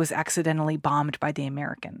hospital that was accidentally bombed by the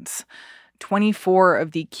Americans. 24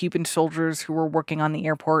 of the Cuban soldiers who were working on the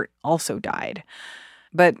airport also died.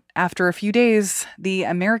 But after a few days, the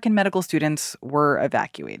American medical students were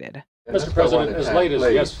evacuated. Mr. President, as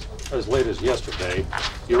late as yesterday,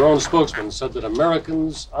 your own spokesman said that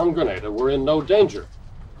Americans on Grenada were in no danger.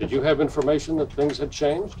 Did you have information that things had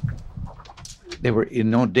changed? They were in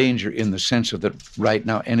no danger in the sense of that right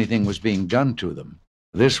now anything was being done to them.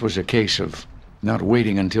 This was a case of not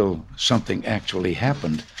waiting until something actually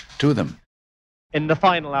happened to them. In the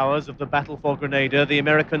final hours of the battle for Grenada, the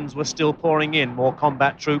Americans were still pouring in more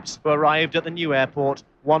combat troops who arrived at the new airport,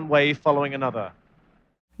 one wave following another.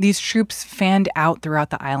 These troops fanned out throughout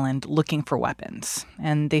the island looking for weapons,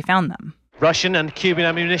 and they found them. Russian and Cuban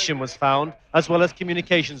ammunition was found, as well as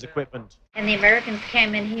communications equipment. And the Americans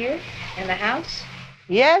came in here, in the house?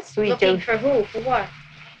 Yes, we Looking do. for who? For what?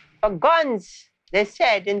 For guns, they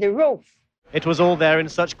said, in the roof. It was all there in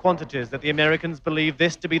such quantities that the Americans believed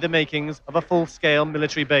this to be the makings of a full-scale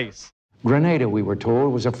military base. Grenada, we were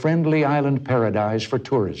told, was a friendly island paradise for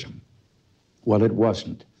tourism. Well, it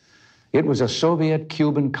wasn't. It was a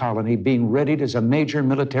Soviet-Cuban colony being readied as a major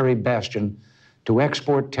military bastion to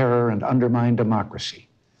export terror and undermine democracy.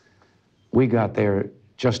 We got there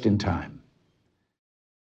just in time.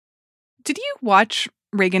 Did you watch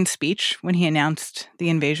Reagan's speech when he announced the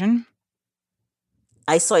invasion?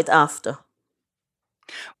 I saw it after.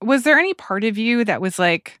 Was there any part of you that was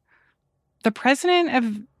like, the president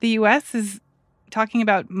of the U.S. is talking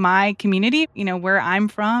about my community, where I'm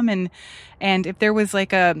from, and if there was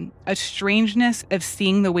like a strangeness of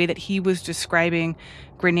seeing the way that he was describing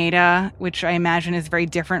Grenada, which I imagine is very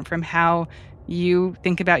different from how you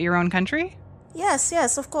think about your own country?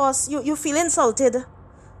 Yes, of course. You feel insulted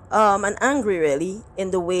and angry, really,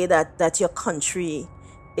 in the way that your country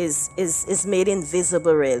is made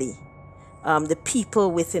invisible, really. The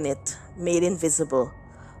people within it made invisible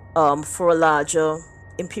for a larger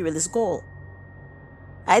imperialist goal.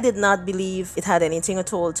 I did not believe it had anything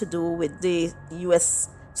at all to do with the U.S.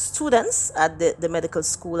 students at the medical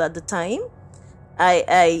school at the time.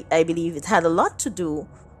 I believe it had a lot to do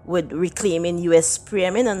with reclaiming U.S.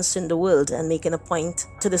 preeminence in the world and making a point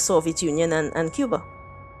to the Soviet Union and Cuba.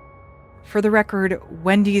 For the record,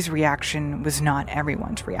 Wendy's reaction was not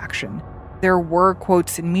everyone's reaction. There were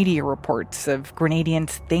quotes in media reports of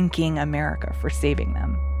Grenadians thanking America for saving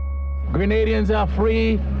them. Grenadians are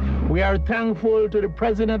free. We are thankful to the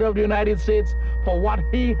President of the United States for what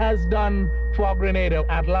he has done for Grenada.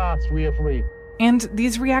 At last, we are free. And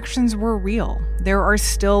these reactions were real. There are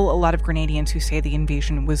still a lot of Grenadians who say the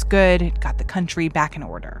invasion was good, it got the country back in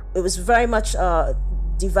order. It was very much a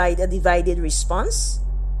divided response.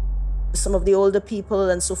 Some of the older people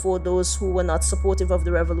and so forth, those who were not supportive of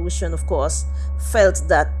the revolution, of course, felt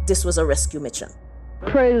that this was a rescue mission.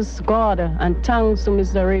 Praise God and thanks to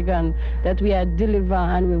Mr. Reagan that we are delivered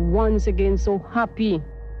and we're once again so happy.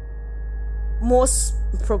 Most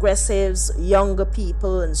progressives, younger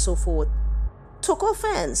people and so forth, took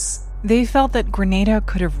offense. They felt that Grenada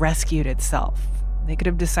could have rescued itself. They could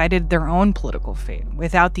have decided their own political fate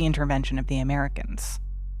without the intervention of the Americans.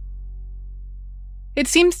 It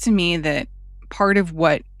seems to me that part of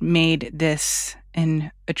what made this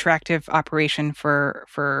an attractive operation for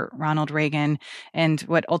Ronald Reagan and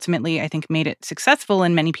what ultimately I think made it successful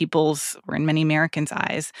in many people's or in many Americans'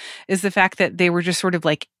 eyes is the fact that they were just sort of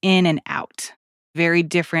like in and out. Very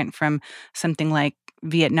different from something like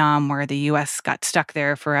Vietnam, where the U.S. got stuck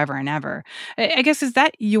there forever and ever. I guess, is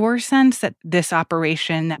that your sense that this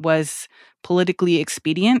operation was politically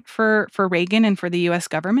expedient for Reagan and for the U.S.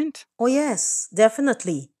 government? Oh, yes,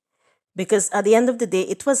 definitely. Because at the end of the day,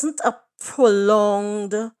 it wasn't a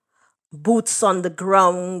prolonged boots on the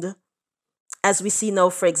ground as we see now,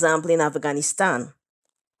 for example, in Afghanistan.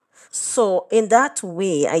 So in that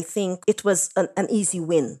way, I think it was an easy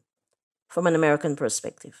win from an American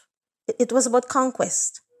perspective. It was about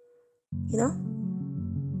conquest, you know?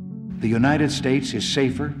 The United States is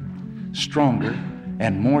safer, stronger,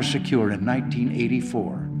 and more secure in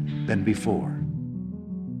 1984 than before.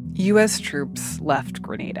 U.S. troops left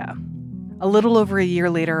Grenada. A little over a year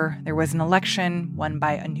later, there was an election won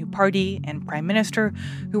by a new party and prime minister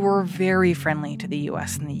who were very friendly to the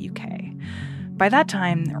U.S. and the U.K. By that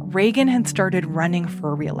time, Reagan had started running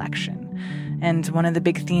for re-election. And one of the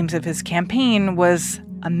big themes of his campaign was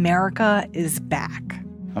America is back.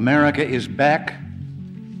 America is back,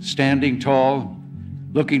 standing tall,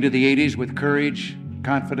 looking to the 80s with courage,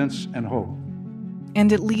 confidence, and hope.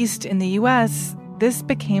 And at least in the U.S., this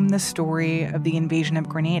became the story of the invasion of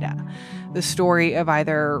Grenada, the story of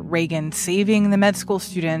either Reagan saving the med school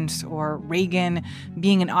students or Reagan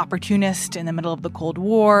being an opportunist in the middle of the Cold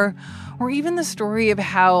War, or even the story of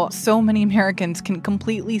how so many Americans can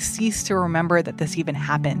completely cease to remember that this even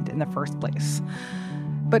happened in the first place.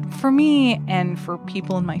 But for me and for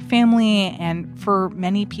people in my family and for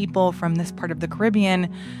many people from this part of the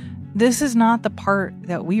Caribbean, this is not the part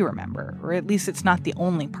that we remember, or at least it's not the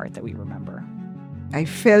only part that we remember. I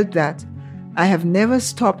felt that I have never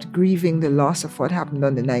stopped grieving the loss of what happened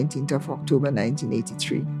on the 19th of October,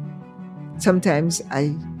 1983. Sometimes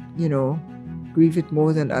I, grieve it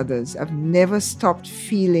more than others. I've never stopped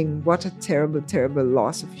feeling what a terrible, terrible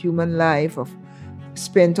loss of human life, of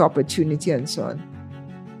spent opportunity and so on.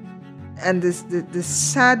 And the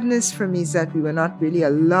sadness for me is that we were not really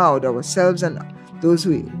allowed, ourselves and those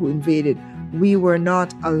who invaded, we were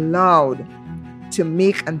not allowed to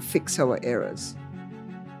make and fix our errors.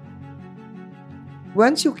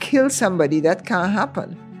 Once you kill somebody, that can't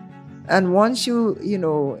happen. And once you,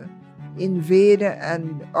 invade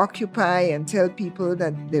and occupy and tell people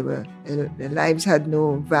that their lives had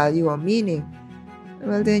no value or meaning,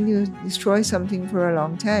 well, then you destroy something for a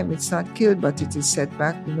long time. It's not killed, but it is set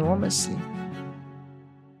back enormously.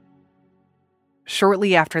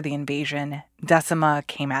 Shortly after the invasion, Decima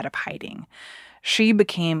came out of hiding. She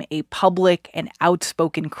became a public and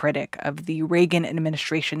outspoken critic of the Reagan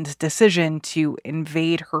administration's decision to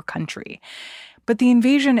invade her country. But the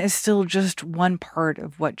invasion is still just one part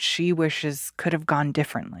of what she wishes could have gone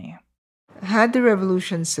differently. Had the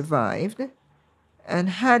revolution survived, and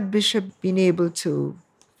had Bishop been able to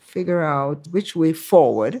figure out which way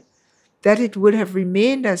forward, that it would have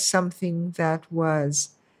remained as something that was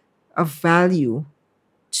of value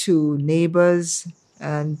to neighbors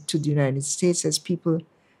and to the United States, as people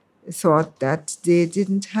thought that they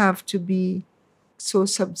didn't have to be so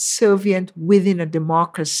subservient within a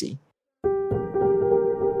democracy.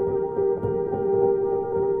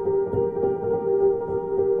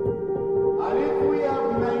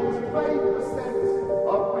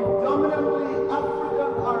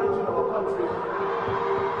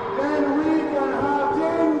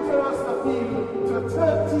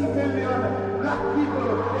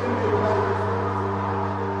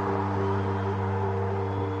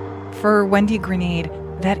 For Wendy Grenade,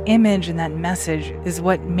 that image and that message is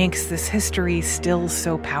what makes this history still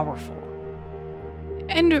so powerful.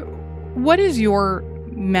 And what is your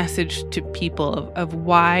message to people of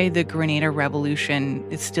why the Grenada Revolution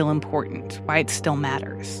is still important, why it still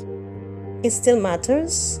matters? it still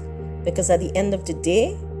matters, because at the end of the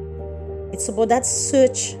day, it's about that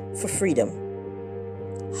search for freedom.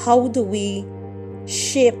 How do we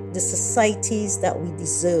shape the societies that we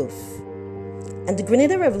deserve? And the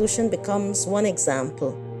Grenada Revolution becomes one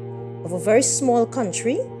example of a very small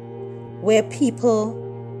country where people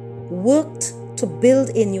worked to build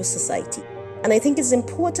a new society. And I think it's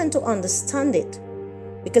important to understand it,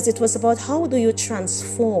 because it was about how do you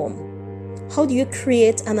transform? How do you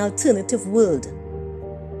create an alternative world?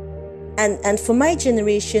 And for my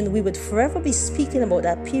generation, we would forever be speaking about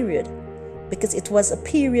that period, because it was a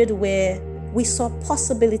period where we saw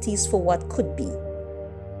possibilities for what could be.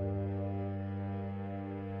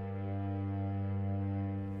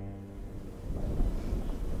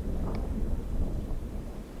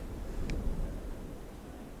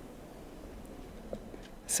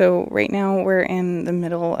 So right now we're in the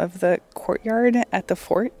middle of the courtyard at the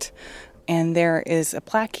fort, and there is a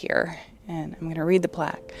plaque here, and I'm going to read the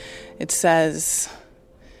plaque. It says,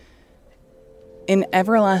 "In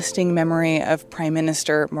everlasting memory of Prime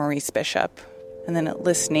Minister Maurice Bishop," and then it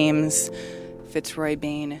lists names: Fitzroy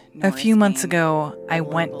Bain. A few months ago, I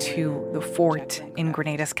went to the fort in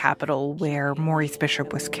Grenada's capital where Maurice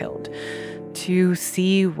Bishop was killed to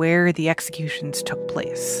see where the executions took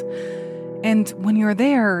place. And when you're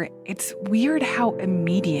there, it's weird how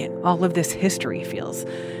immediate all of this history feels.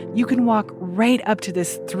 You can walk right up to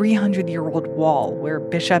this 300-year-old wall where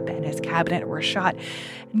Bishop and his cabinet were shot,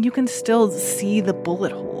 and you can still see the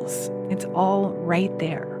bullet holes. It's all right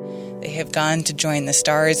there. They have gone to join the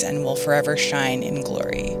stars and will forever shine in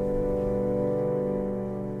glory.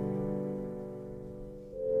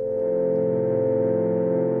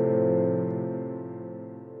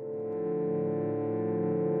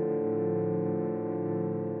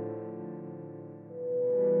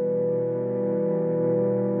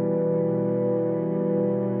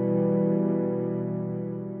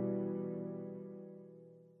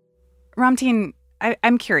 Ramtin,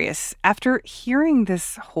 I'm curious, after hearing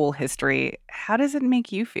this whole history, how does it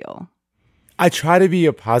make you feel? I try to be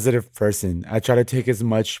a positive person. I try to take as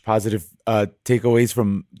much positive takeaways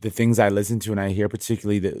from the things I listen to and I hear,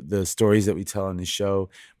 particularly the stories that we tell on the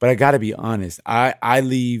show. But I got to be honest, I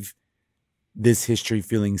leave this history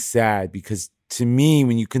feeling sad, because to me,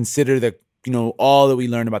 when you consider all that we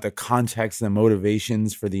learned about the context and the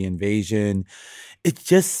motivations for the invasion, it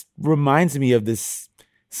just reminds me of this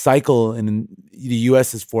cycle in the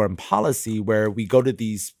U.S.'s foreign policy where we go to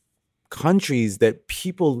these countries that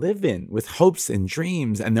people live in with hopes and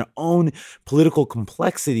dreams and their own political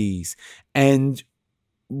complexities. And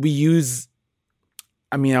we use,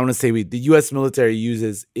 I want to say the U.S. military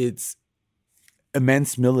uses its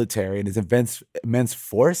immense military and its immense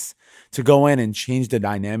force to go in and change the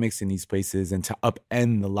dynamics in these places and to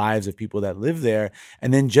upend the lives of people that live there,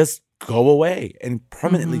 and then just go away and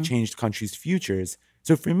permanently change the country's futures.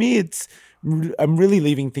 So for me, I'm really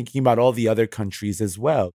leaving thinking about all the other countries as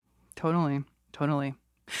well. Totally.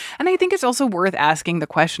 And I think it's also worth asking the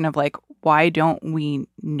question of, why don't we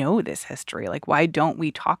know this history? Why don't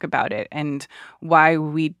we talk about it? And why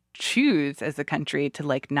we choose as a country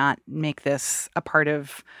to, not make this a part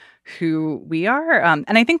of who we are.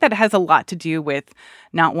 And I think that has a lot to do with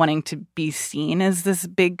not wanting to be seen as this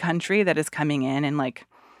big country that is coming in and,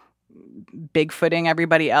 bigfooting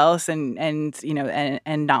everybody else and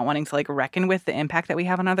not wanting to reckon with the impact that we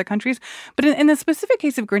have on other countries. But in the specific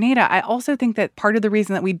case of Grenada, I also think that part of the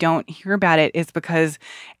reason that we don't hear about it is because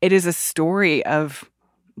it is a story of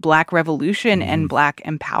Black revolution and Black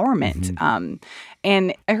empowerment.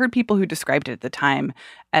 And I heard people who described it at the time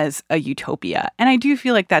as a utopia. And I do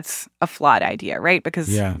feel like that's a flawed idea, right? Because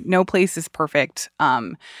no place is perfect.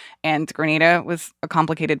 And Grenada was a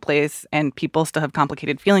complicated place, and people still have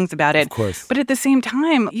complicated feelings about it. Of course. But at the same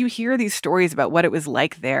time, you hear these stories about what it was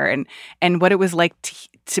like there and what it was like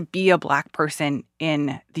to be a Black person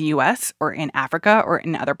in the U.S. or in Africa or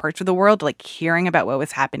in other parts of the world, hearing about what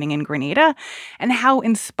was happening in Grenada and how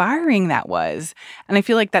inspiring that was. And I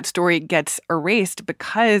feel like that story gets erased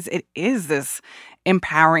because it is this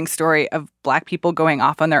empowering story of Black people going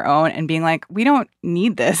off on their own and being like, we don't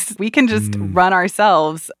need this. We can just run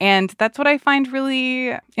ourselves. And that's what I find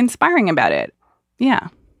really inspiring about it. Yeah.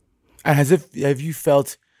 And have you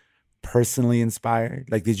felt personally inspired?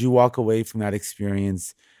 Did you walk away from that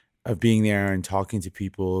experience of being there and talking to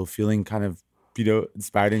people, feeling kind of,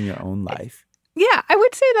 inspired in your own life? Yeah, I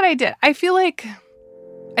would say that I did. I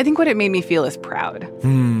think what it made me feel is proud.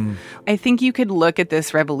 I think you could look at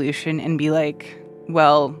this revolution and be like,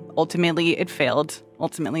 well, ultimately it failed.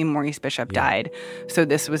 Ultimately, Maurice Bishop died. So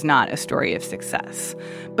this was not a story of success.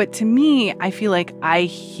 But to me, I feel like I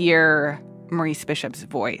hear Maurice Bishop's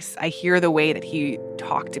voice. I hear the way that he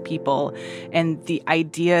talked to people and the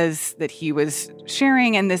ideas that he was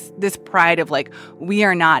sharing, and this pride of like, we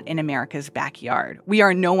are not in America's backyard. We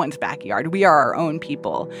are no one's backyard. We are our own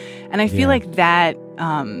people. And I feel like that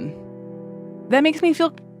that makes me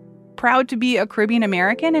feel proud to be a Caribbean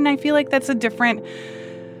American. And I feel like that's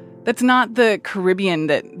not the Caribbean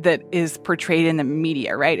that is portrayed in the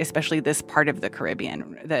media, right? Especially this part of the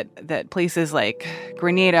Caribbean, that places like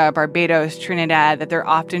Grenada, Barbados, Trinidad, that they're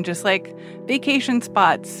often just like vacation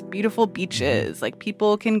spots, beautiful beaches. Like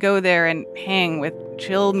people can go there and hang with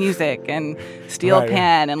chill music and steel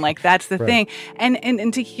pan. And like, that's the thing.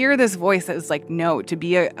 And to hear this voice that was like, no, to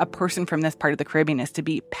be a person from this part of the Caribbean is to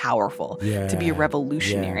be powerful, to be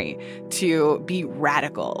revolutionary, to be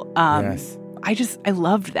radical. I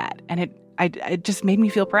loved that. And it just made me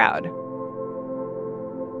feel proud.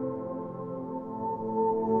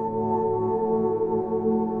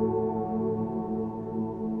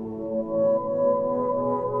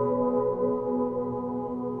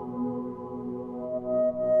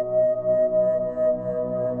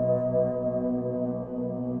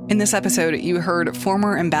 In this episode, you heard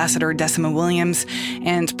former Ambassador Decima Williams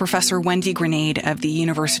and Professor Wendy Grenade of the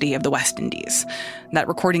University of the West Indies. That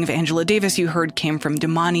recording of Angela Davis you heard came from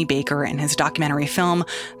Damani Baker in his documentary film,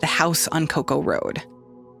 The House on Cocoa Road.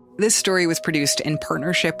 This story was produced in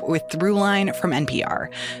partnership with Throughline from NPR.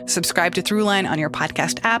 Subscribe to Throughline on your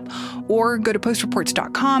podcast app or go to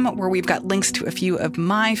postreports.com where we've got links to a few of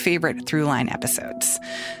my favorite Throughline episodes.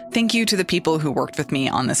 Thank you to the people who worked with me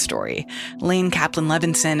on this story. Lane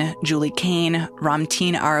Kaplan-Levinson, Julie Kane,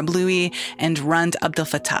 Ramteen Arablouei, and Rund Abdel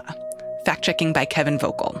Fattah. Fact-checking by Kevin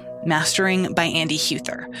Vogel. Mastering by Andy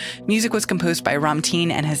Huther. Music was composed by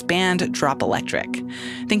Ramteen and his band Drop Electric.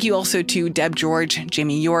 Thank you also to Deb George,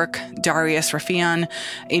 Jamie York, Darius Rafian,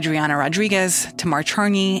 Adriana Rodriguez, Tamar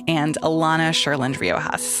Charney, and Alana Sherland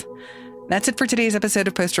Riojas. That's it for today's episode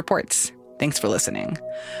of Post Reports. Thanks for listening.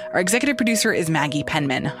 Our executive producer is Maggie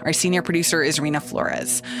Penman. Our senior producer is Rena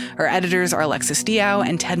Flores. Our editors are Alexis Diao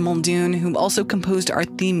and Ted Muldoon, who also composed our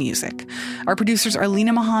theme music. Our producers are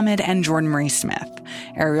Lena Mohammed and Jordan Marie Smith.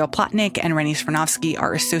 Ariel Plotnick and Rennie Svernovsky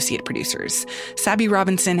are associate producers. Sabby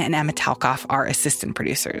Robinson and Emma Talkoff are assistant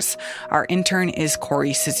producers. Our intern is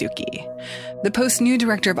Corey Suzuki. The Post's new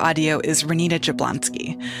director of audio is Renita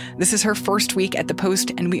Jablonski. This is her first week at the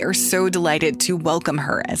Post, and we are so delighted to welcome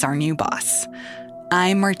her as our new boss.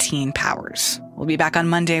 I'm Martine Powers. We'll be back on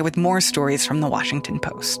Monday with more stories from the Washington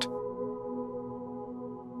Post.